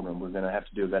children. We're going to have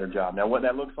to do a better job. Now, what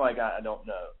that looks like, I don't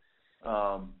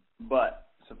know. But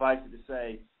suffice it to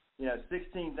say,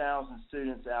 16,000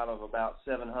 students out of about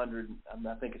 700,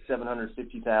 I think it's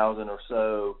 750,000 or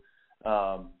so,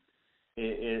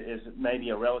 is maybe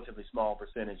a relatively small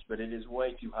percentage, but it is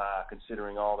way too high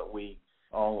considering all that we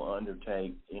all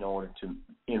undertake in order to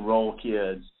enroll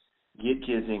kids, get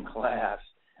kids in class,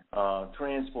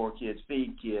 transport kids,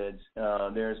 feed kids.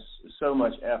 There's so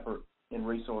much effort and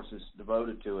resources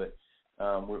devoted to it.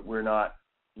 We're not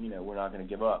going to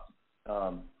give up.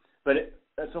 But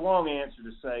that's a long answer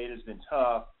to say it has been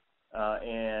tough.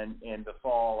 And the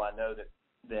fall, I know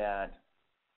that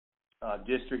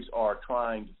districts are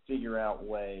trying to figure out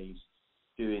ways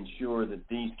to ensure that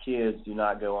these kids do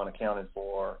not go unaccounted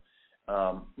for,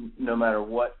 no matter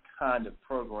what kind of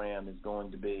program is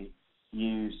going to be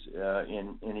used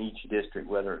in each district,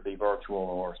 whether it be virtual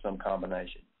or some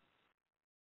combination.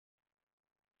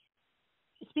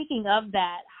 Speaking of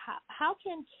that, how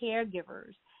can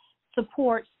caregivers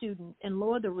support students and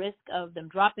lower the risk of them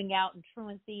dropping out in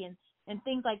truancy and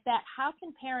things like that? How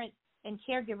can parents and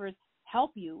caregivers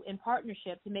help you in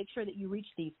partnership to make sure that you reach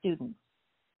these students?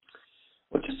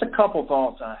 Well, just a couple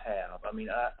thoughts I have. I mean,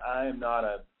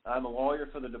 I'm a lawyer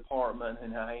for the department,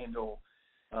 and I handle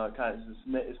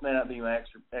this may not be my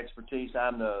expertise.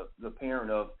 I'm the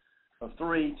parent of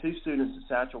 2 students at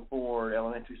Satchel Ford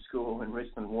Elementary School in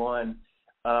Richland 1.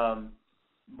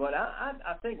 But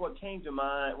I think what comes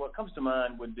to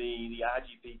mind would be the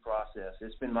IGP process.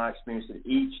 It's been my experience that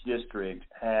each district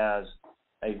has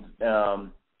a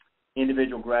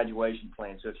individual graduation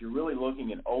plan. So if you're really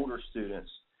looking at older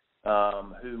students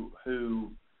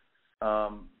who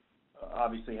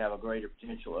obviously have a greater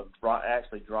potential of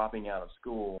actually dropping out of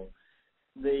school,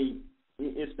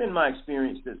 it's been my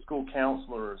experience that school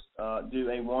counselors do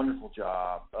a wonderful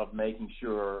job of making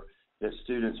sure that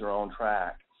students are on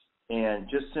track. And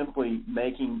just simply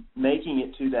making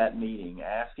it to that meeting,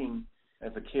 asking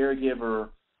if a caregiver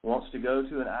wants to go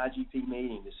to an IGP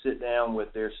meeting to sit down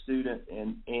with their student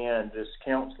and this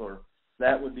counselor,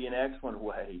 that would be an excellent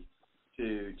way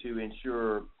to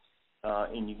ensure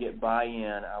and you get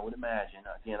buy-in, I would imagine,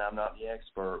 again, I'm not the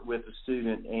expert, with the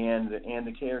student and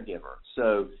the caregiver.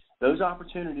 So those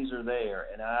opportunities are there,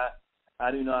 and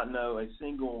I do not know a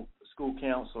single school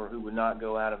counselor who would not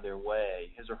go out of their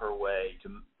way, his or her way, to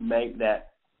make that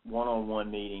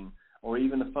one-on-one meeting or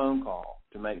even the phone call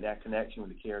to make that connection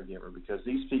with the caregiver, because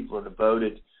these people are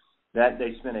devoted, that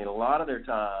they spend a lot of their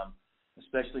time,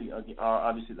 especially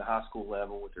obviously at the high school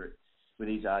level with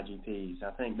these IGPs.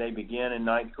 I think they begin in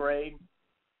 9th grade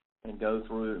and go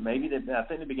through, I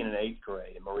think they begin in 8th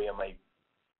grade, and Maria may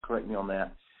correct me on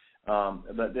that.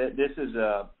 But this is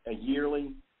a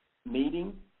yearly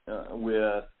meeting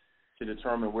to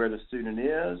determine where the student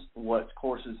is, what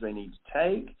courses they need to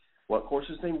take, what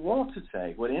courses they want to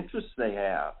take, what interests they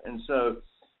have. And so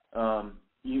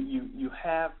you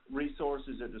have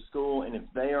resources at the school, and if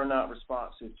they are not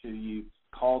responsive to you,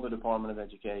 call the Department of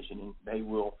Education, and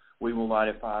we will light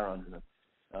a fire under them.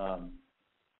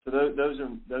 So those are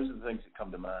the things that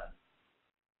come to mind.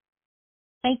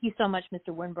 Thank you so much,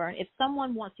 Mr. Winburn. If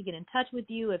someone wants to get in touch with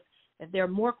you, if there are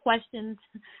more questions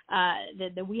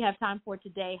that we have time for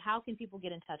today, how can people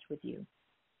get in touch with you?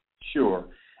 Sure.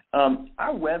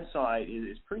 Our website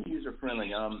is pretty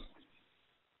user-friendly.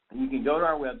 You can go to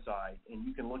our website, and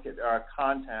you can look at our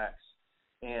contacts,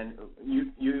 and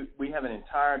we have an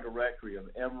entire directory of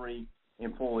every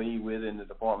employee within the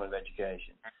Department of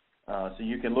Education. So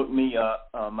you can look me up.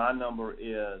 My number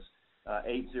is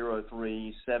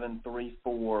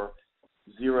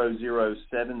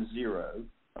 803-734-0070.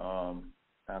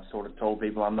 I've sort of told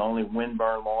people I'm the only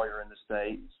Winburn lawyer in the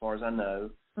state, as far as I know.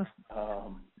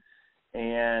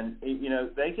 And,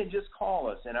 they can just call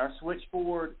us. And our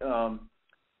switchboard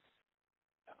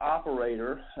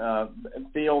operator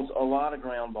fields a lot of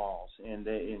ground balls, and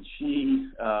she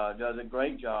does a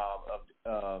great job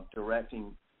of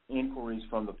directing inquiries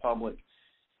from the public.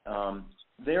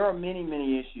 There are many,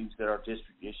 many issues that are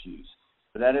district issues,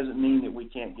 but that doesn't mean that we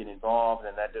can't get involved,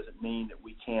 and that doesn't mean that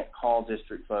we can't call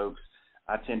district folks.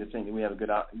 I tend to think that we have a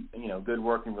good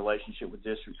working relationship with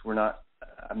districts.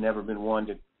 I've never been one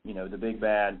to, the big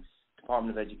bad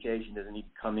Department of Education doesn't need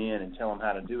to come in and tell them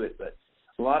how to do it, but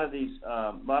a lot of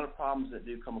problems that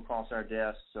do come across our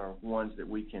desks are ones that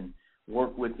we can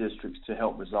work with districts to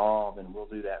help resolve, and we'll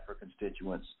do that for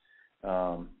constituents,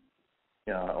 or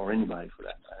anybody for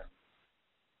that matter.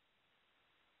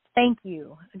 Thank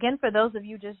you. Again, for those of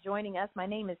you just joining us, my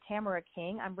name is Tamara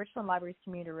King. I'm Richland Library's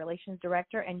Community Relations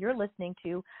Director, and you're listening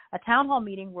to a town hall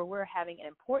meeting where we're having an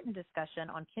important discussion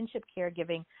on kinship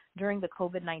caregiving during the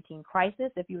COVID-19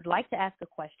 crisis. If you would like to ask a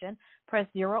question, press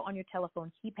 0 on your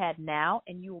telephone keypad now,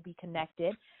 and you will be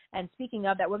connected. And speaking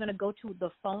of that, we're going to go to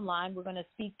the phone line. We're going to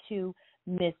speak to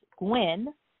Ms.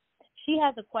 Gwen. She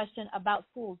has a question about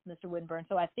schools, Mr. Winburn,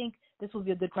 so I think this will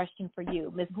be a good question for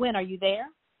you. Ms. Gwen, are you there?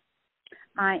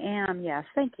 I am, yes.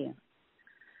 Thank you.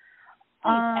 Please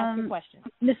ask your question.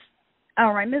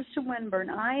 All right, Mr. Winburn,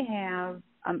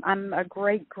 I'm a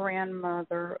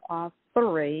great-grandmother of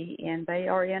 3, and they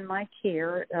are in my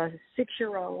care, a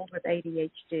 6-year-old with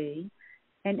ADHD,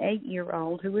 an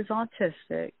 8-year-old who is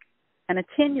autistic, and a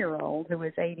 10-year-old who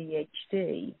is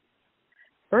ADHD.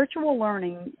 Virtual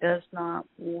learning does not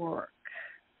work.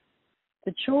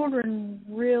 The children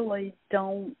really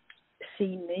don't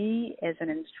see me as an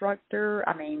instructor.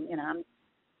 I mean,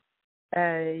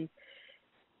 I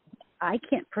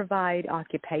can't provide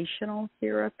occupational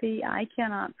therapy. I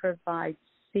cannot provide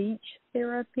speech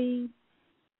therapy.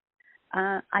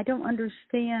 I don't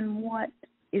understand what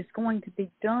is going to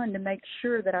be done to make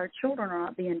sure that our children are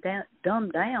not being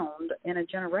dumbed down in a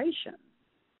generation.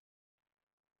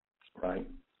 Right.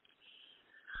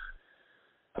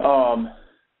 A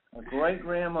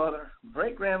great-grandmother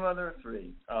of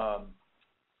 3.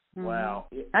 Wow.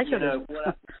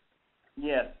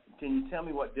 Yes. Can you tell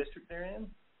me what district they're in?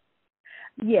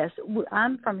 Yes.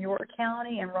 I'm from York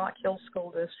County and Rock Hill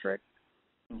School District.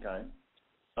 Okay.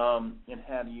 And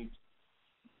have you,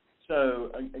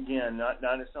 so again, not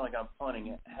to sound like I'm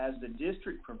punting, has the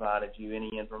district provided you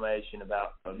any information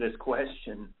about this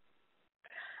question?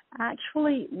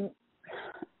 Actually,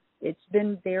 it's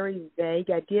been very vague.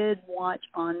 I did watch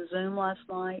on Zoom last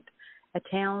night a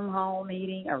town hall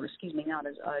meeting,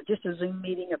 just a Zoom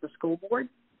meeting of the school board.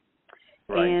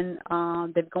 Right. And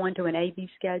they're going to an AB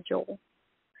schedule.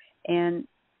 And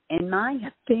in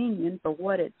my opinion, for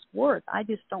what it's worth, I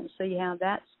just don't see how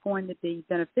that's going to be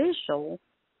beneficial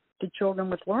to children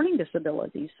with learning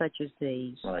disabilities such as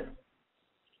these. Right.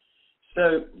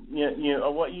 So,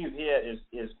 what you've hit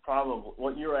is probably,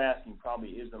 what you're asking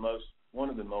probably is one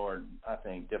of the more, I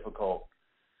think, difficult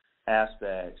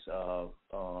aspects of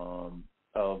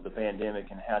the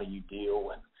pandemic and how do you deal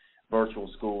with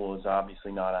virtual school is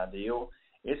obviously not ideal.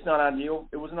 It's not ideal.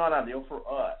 It was not ideal for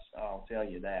us, I'll tell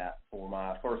you that, for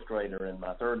my first grader and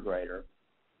my third grader.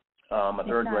 My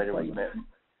third grader was met,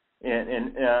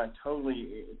 and I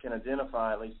totally can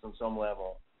identify, at least on some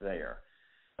level, there.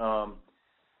 So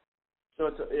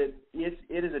it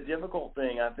is a difficult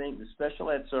thing. I think the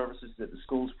special ed services that the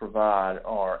schools provide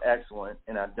are excellent,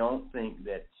 and I don't think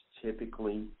that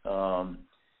typically,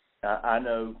 I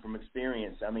know from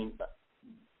experience, I mean,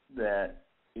 that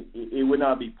it would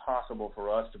not be possible for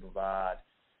us to provide,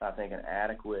 I think, an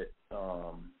adequate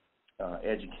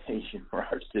education for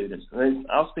our students.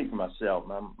 I'll speak for myself.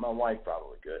 My wife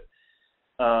probably could.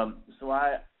 So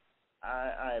I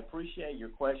appreciate your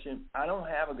question. I don't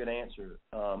have a good answer.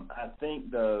 I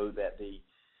think, though, that the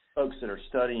folks that are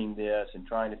studying this and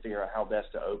trying to figure out how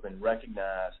best to open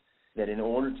recognize that in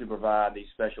order to provide these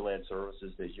special ed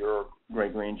services that your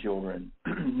great-grandchildren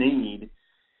need,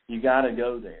 you got to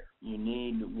go there. You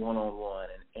need one-on-one,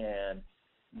 and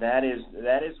that is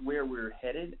where we're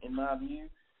headed, in my view.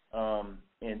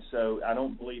 And so I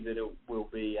don't believe that it will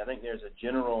be. I think there's a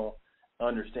general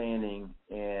understanding,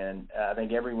 and I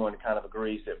think everyone kind of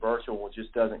agrees that virtual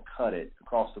just doesn't cut it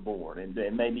across the board. And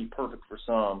it may be perfect for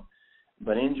some,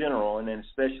 but in general, and then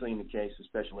especially in the case of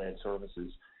special ed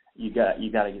services, you got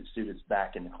to get students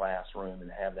back in the classroom and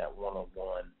have that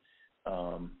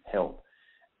one-on-one help.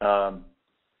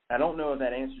 I don't know if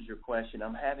that answers your question.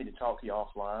 I'm happy to talk to you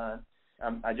offline.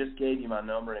 I just gave you my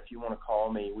number, and if you want to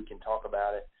call me, we can talk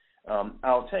about it.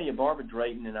 I'll tell you, Barbara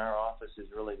Drayton in our office is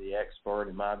really the expert,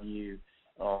 in my view,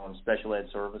 on special ed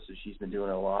services. She's been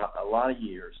doing a lot of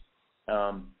years.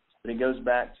 But it goes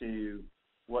back to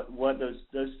what those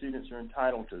students are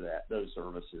entitled to, those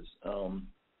services,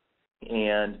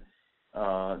 and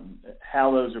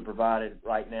how those are provided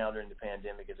right now during the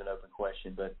pandemic is an open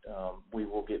question. But we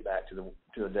will get back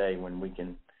to a day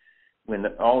when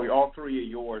all three of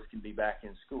yours can be back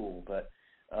in school. But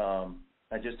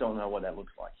I just don't know what that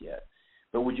looks like yet.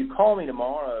 But would you call me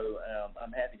tomorrow?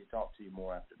 I'm happy to talk to you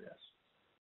more after this.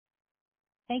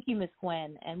 Thank you, Ms.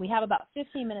 Gwen. And we have about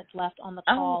 15 minutes left on the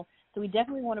call, so we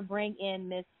definitely want to bring in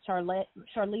Ms.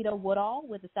 Charlita Woodall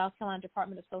with the South Carolina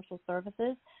Department of Social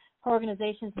Services. Her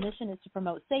organization's mission is to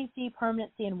promote safety,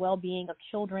 permanency, and well-being of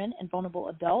children and vulnerable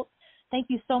adults. Thank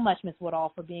you so much, Ms.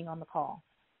 Woodall, for being on the call.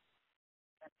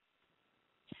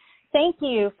 Thank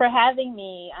you for having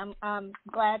me. I'm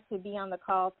glad to be on the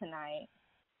call tonight.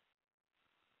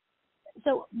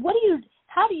 So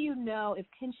how do you know if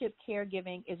kinship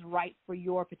caregiving is right for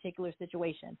your particular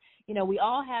situation? You know, we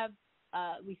all have,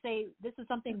 we say this is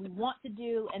something we want to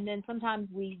do, and then sometimes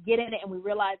we get in it and we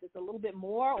realize it's a little bit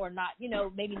more or not,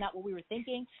 maybe not what we were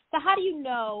thinking. So how do you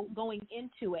know going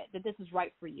into it that this is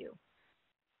right for you?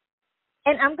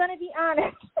 And I'm going to be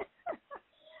honest.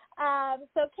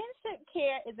 So kinship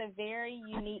care is a very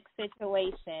unique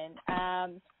situation.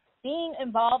 Being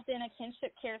involved in a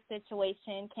kinship care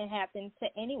situation can happen to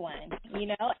anyone,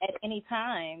 at any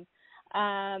time.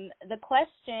 The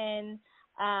question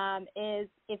is,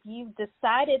 if you've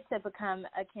decided to become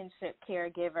a kinship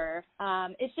caregiver,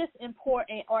 it's just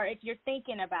important, or if you're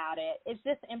thinking about it, it's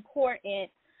just important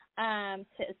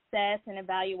to assess and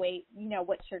evaluate,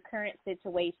 what's your current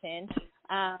situation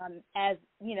as,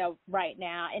 right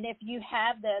now. And if you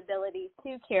have the ability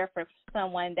to care for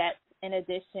someone that's in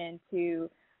addition to,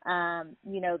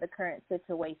 the current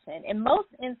situation. In most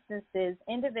instances,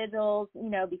 individuals,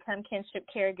 become kinship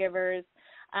caregivers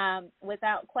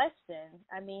without question.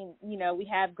 I mean, we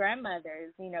have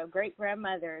grandmothers, great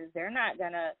grandmothers. They're not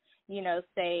going to,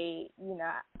 say,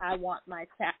 I want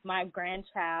my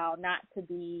grandchild not to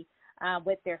be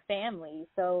with their family.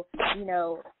 So,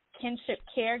 kinship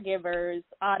caregivers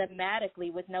automatically,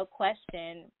 with no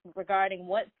question regarding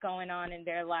what's going on in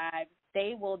their lives,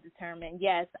 they will determine,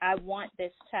 yes, I want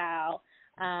this child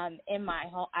in my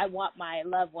home. I want my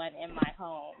loved one in my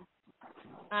home.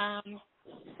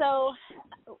 So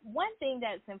one thing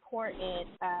that's important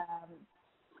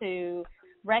to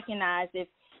recognize, if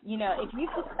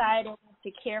you've decided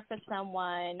to care for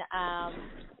someone,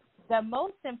 the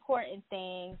most important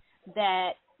thing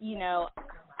that,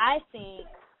 I think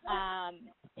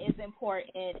is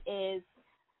important is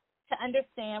to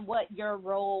understand what your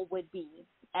role would be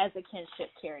as a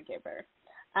kinship caregiver.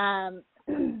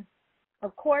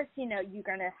 Of course, you're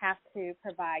going to have to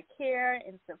provide care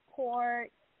and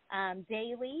support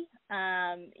daily,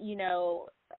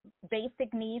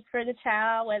 basic needs for the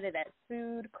child, whether that's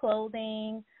food,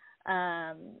 clothing,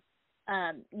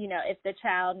 if the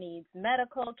child needs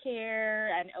medical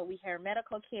care. I know we hear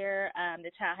medical care,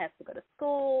 the child has to go to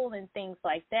school and things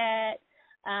like that.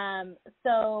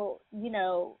 So,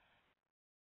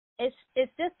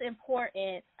 it's just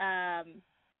important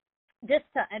just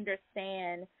to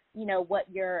understand, what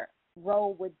your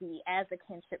role would be as a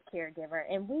kinship caregiver.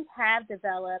 And we have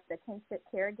developed a kinship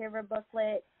caregiver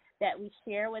booklet that we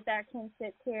share with our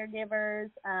kinship caregivers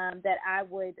that I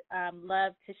would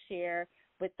love to share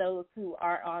with those who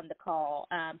are on the call.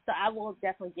 So I will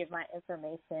definitely give my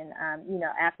information,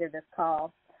 after this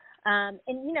call. And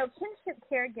kinship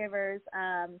caregivers,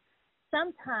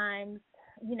 sometimes,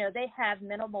 they have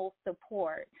minimal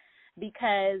support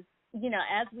because,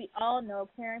 as we all know,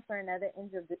 caring for another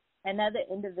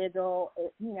individual,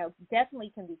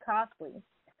 definitely can be costly.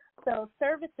 So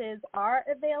services are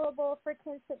available for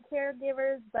kinship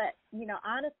caregivers, but,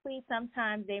 honestly,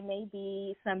 sometimes there may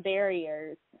be some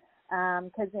barriers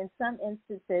because in some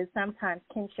instances, sometimes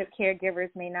kinship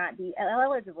caregivers may not be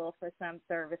eligible for some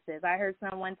services. I heard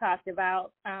someone talked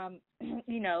about,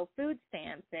 food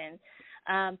stamps and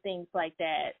things like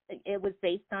that. It was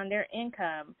based on their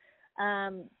income.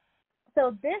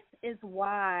 So this is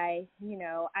why,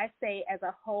 I say as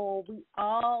a whole, we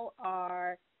all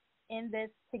are in this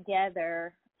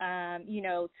together,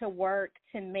 to work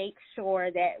to make sure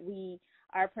that we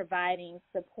are providing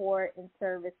support and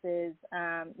services,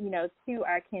 to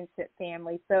our kinship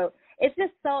family. So it's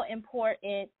just so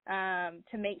important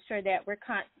to make sure that we're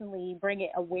constantly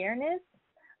bringing awareness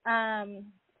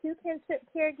to kinship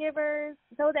caregivers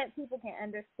so that people can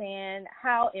understand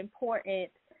how important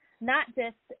not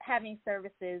just having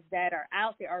services that are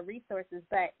out there or resources,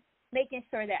 but making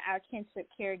sure that our kinship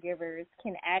caregivers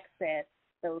can access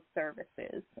those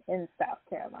services in South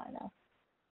Carolina.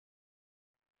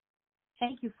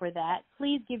 Thank you for that.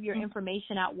 Please give your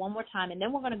information out one more time, and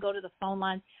then we're going to go to the phone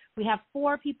lines. We have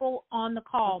 4 people on the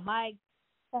call. My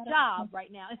job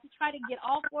right now is to try to get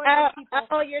all 4 of those people.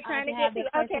 Oh, you're trying to get me?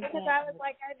 Okay, because I was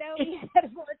like, I know we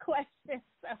had more questions.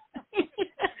 So.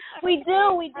 We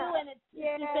do, and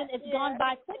it's gone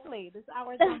by quickly. This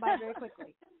hour has gone by very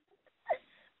quickly.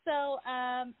 So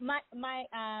my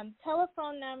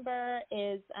telephone number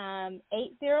is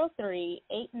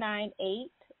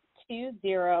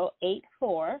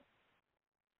 803-898-2084.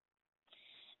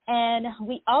 And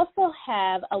we also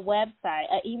have a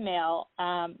website, an email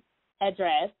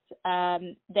address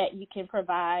that you can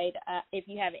provide if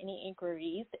you have any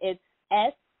inquiries. It's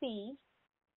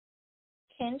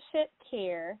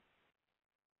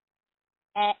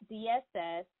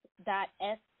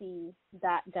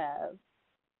skinshipcare@dss.sc.gov.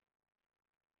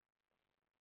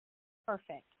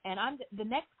 Perfect. And the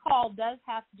next call does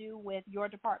have to do with your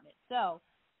department. So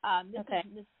this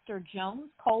is Mr.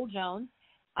 Jones, Cole Jones,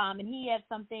 and he has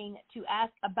something to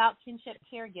ask about kinship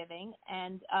caregiving.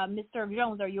 And Mr.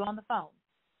 Jones, are you on the phone?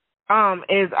 I'm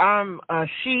a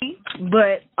she,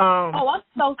 but oh, I'm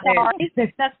so sorry.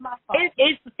 That's my fault.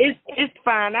 It's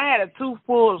fine. I had a tooth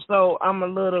pulled, so I'm a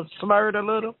little slurred a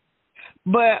little.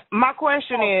 But my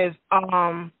question is,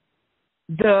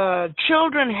 the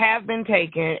children have been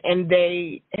taken, and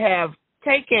they have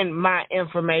taken my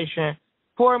information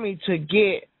for me to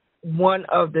get one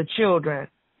of the children.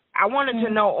 I wanted to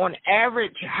know, on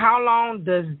average, how long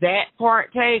does that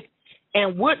part take,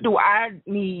 and what do I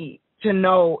need to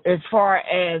know as far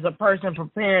as a person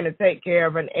preparing to take care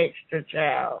of an extra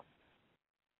child?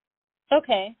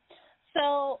 Okay.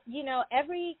 So,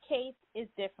 every case is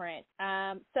different.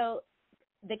 So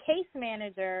the case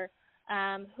manager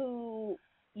who,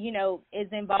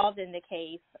 is involved in the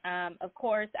case, of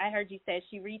course, I heard you say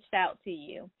she reached out to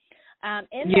you.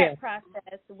 That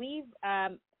process, we've,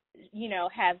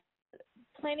 have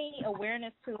plenty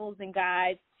awareness tools and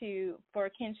guides for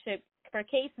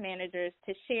case managers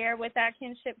to share with our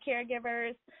kinship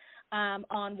caregivers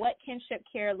on what kinship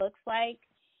care looks like,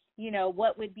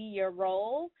 what would be your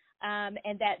role,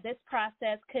 and that this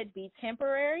process could be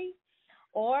temporary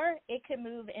or it could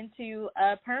move into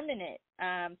a permanent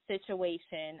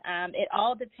situation. It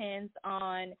all depends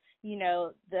on,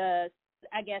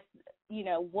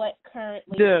 what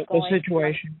currently is going the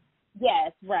situation. on.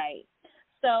 Yes, right.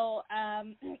 So,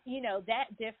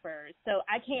 that differs. So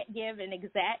I can't give an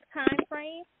exact time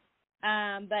frame,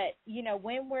 but,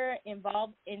 when we're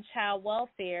involved in child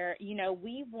welfare,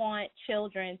 we want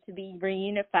children to be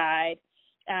reunified.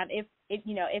 If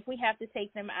we have to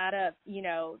take them out of,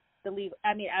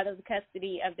 out of the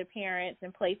custody of the parents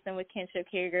and place them with kinship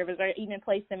caregivers or even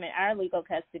place them in our legal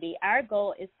custody, our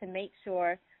goal is to make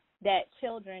sure that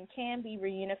children can be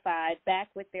reunified back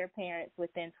with their parents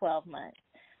within 12 months.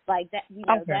 Like that,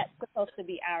 that's supposed to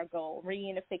be our goal,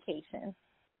 reunification.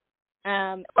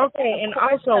 And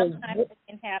also, sometimes it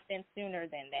can happen sooner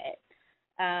than that.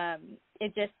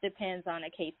 It just depends on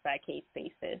a case-by-case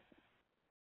basis.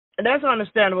 That's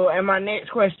understandable. And my next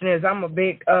question is, I'm a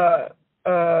big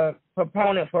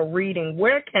proponent for reading.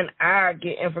 Where can I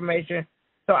get information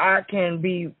so I can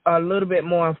be a little bit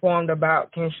more informed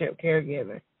about kinship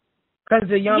caregiving? Because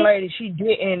the young lady, she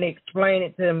didn't explain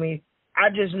it to me. I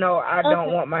just know I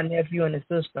don't want my nephew in the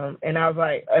system, and I was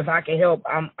like, if I can help,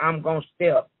 I'm gonna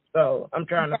step. So I'm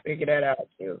trying to figure that out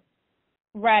too.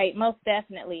 Right, most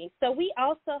definitely. So we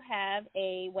also have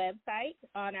a website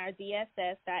on our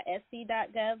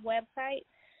dss.sc.gov website.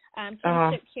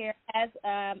 Kinship Care has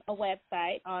a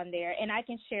website on there, and I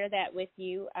can share that with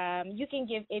you. You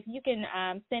can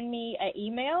send me an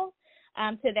email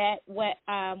to that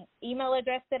email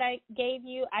address that I gave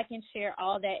you. I can share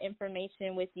all that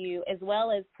information with you, as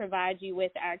well as provide you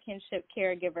with our Kinship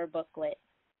Caregiver booklet.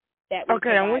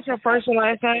 Okay, and what's your first and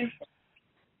last name?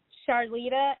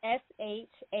 Charleta,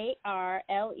 Sharleta.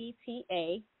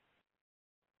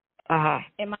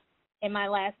 And my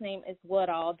last name is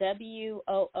Woodall,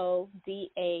 Woodall.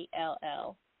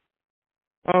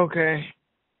 Okay.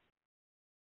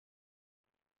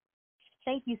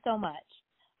 Thank you so much.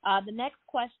 The next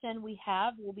question we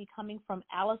have will be coming from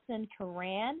Allison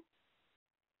Karan.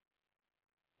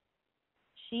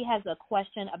 She has a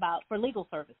question for legal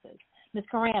services. Ms.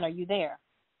 Karan, are you there?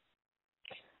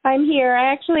 I'm here.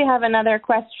 I actually have another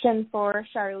question for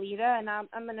Charleta, and I'm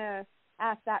going to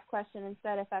ask that question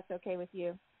instead, if that's okay with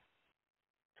you.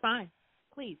 Fine.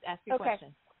 Please ask your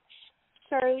question.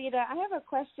 Charleta, I have a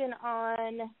question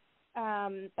on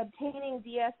obtaining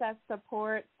DSS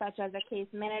support, such as a case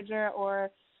manager or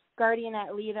guardian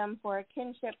ad litem for a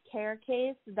kinship care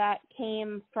case that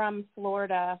came from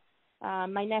Florida.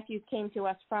 My nephews came to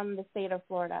us from the state of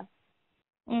Florida.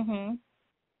 Mhm.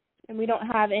 And we don't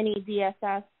have any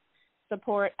DSS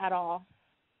support at all.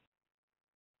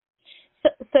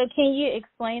 So can you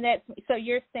explain that? So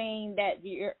you're saying that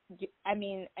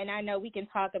and I know we can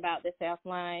talk about this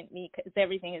offline because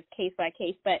everything is case by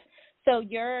case, but so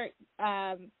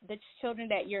the children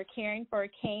that you're caring for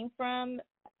came from,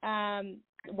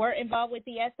 were involved with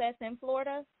DSS in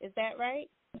Florida, is that right?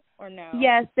 Or no?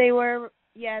 Yes, they were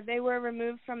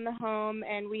removed from the home,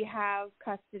 and we have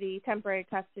temporary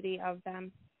custody of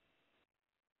them.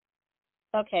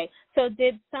 Okay, so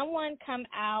did someone come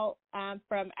out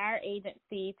from our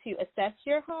agency to assess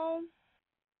your home?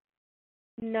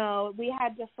 No, we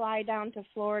had to fly down to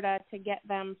Florida to get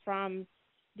them from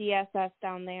DSS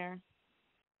down there.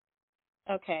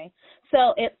 Okay,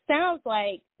 so it sounds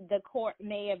like the court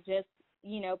may have just,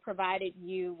 provided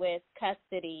you with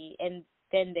custody and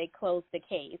then they closed the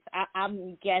case.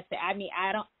 I'm guessing. I mean,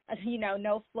 I don't,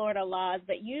 know Florida laws,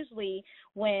 but usually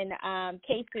when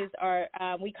cases are,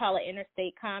 we call it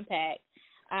interstate compact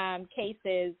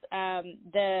cases,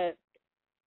 the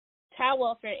Child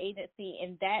Welfare Agency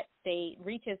in that state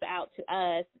reaches out to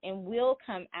us and we'll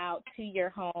come out to your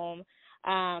home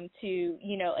to,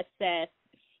 assess,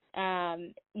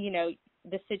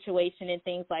 the situation and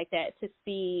things like that to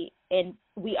see, and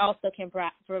we also can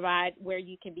provide where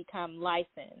you can become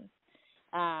licensed,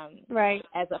 right,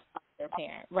 as a foster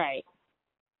parent, right.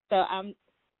 So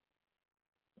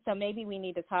maybe we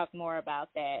need to talk more about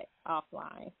that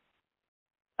offline.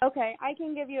 Okay, I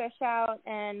can give you a shout,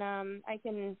 and I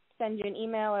can send you an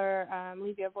email or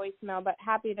leave you a voicemail, but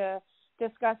happy to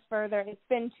discuss further. It's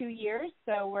been 2 years,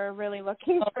 so we're really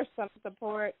looking for some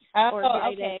support or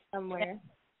guidance somewhere.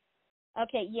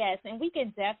 Okay, yes, and we can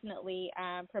definitely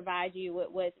provide you with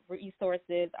what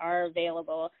resources are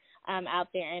available out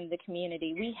there in the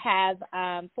community. We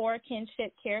have 4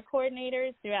 kinship care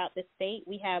coordinators throughout the state.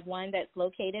 We have one that's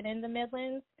located in the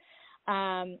Midlands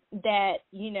that,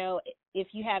 if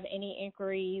you have any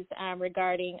inquiries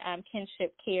regarding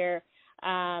kinship care,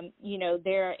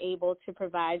 they're able to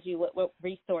provide you with what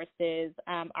resources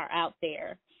are out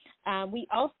there. We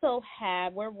also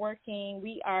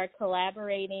we are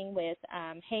collaborating with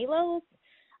Halos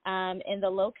in the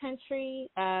Low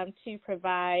Country to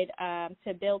provide,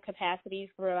 to build capacities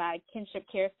to provide kinship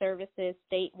care services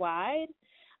statewide,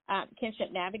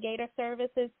 kinship navigator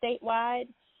services statewide,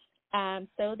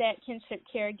 so that kinship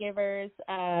caregivers,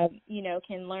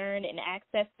 can learn and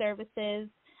access services.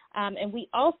 And we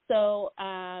also,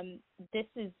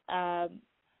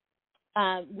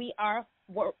 we are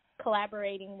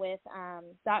collaborating with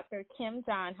Dr. Kim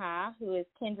Johnha, who is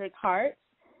Kindred Hearts.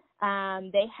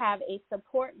 They have a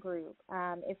support group,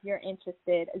 if you're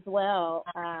interested as well,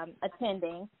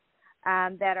 attending,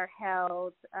 that are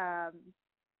held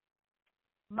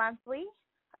monthly.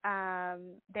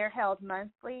 They're held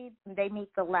monthly. They meet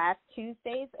the last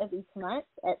Tuesdays of each month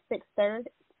at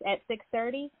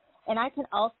 6:30. And I can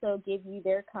also give you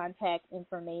their contact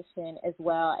information as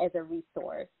well as a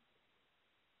resource.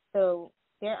 So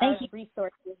there are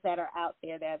resources that are out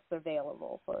there that's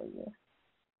available for you.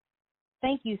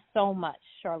 Thank you so much,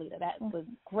 Charlita. That was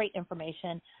great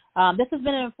information. This has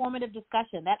been an informative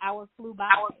discussion. That hour flew by,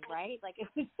 right? Like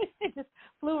it just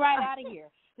flew right out of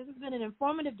here. This has been an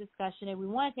informative discussion, and we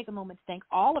want to take a moment to thank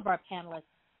all of our panelists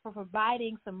for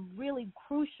providing some really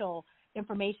crucial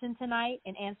information tonight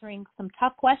and answering some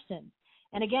tough questions.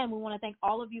 And again, we want to thank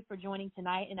all of you for joining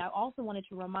tonight. And I also wanted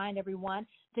to remind everyone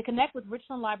to connect with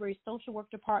Richland Library Social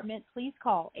Work Department. Please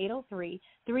call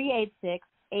 803-386-8506.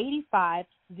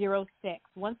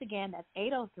 Once again, that's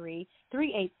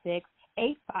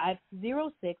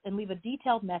 803-386-8506, and leave a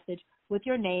detailed message with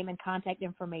your name and contact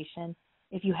information.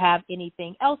 If you have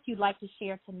anything else you'd like to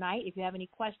share tonight, if you have any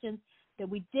questions that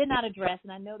we did not address,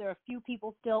 and I know there are a few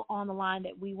people still on the line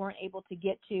that we weren't able to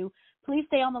get to, please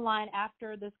stay on the line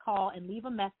after this call and leave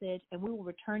a message, and we will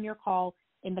return your call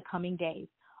in the coming days.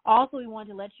 Also, we want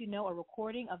to let you know a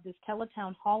recording of this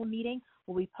Tele-Town Hall meeting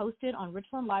will be posted on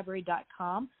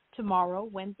richlandlibrary.com tomorrow,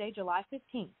 Wednesday, July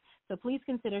 15th. So please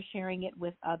consider sharing it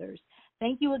with others.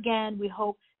 Thank you again. We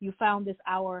hope you found this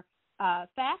hour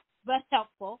fast but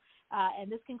helpful.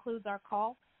 And this concludes our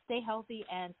call. Stay healthy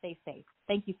and stay safe.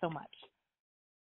 Thank you so much.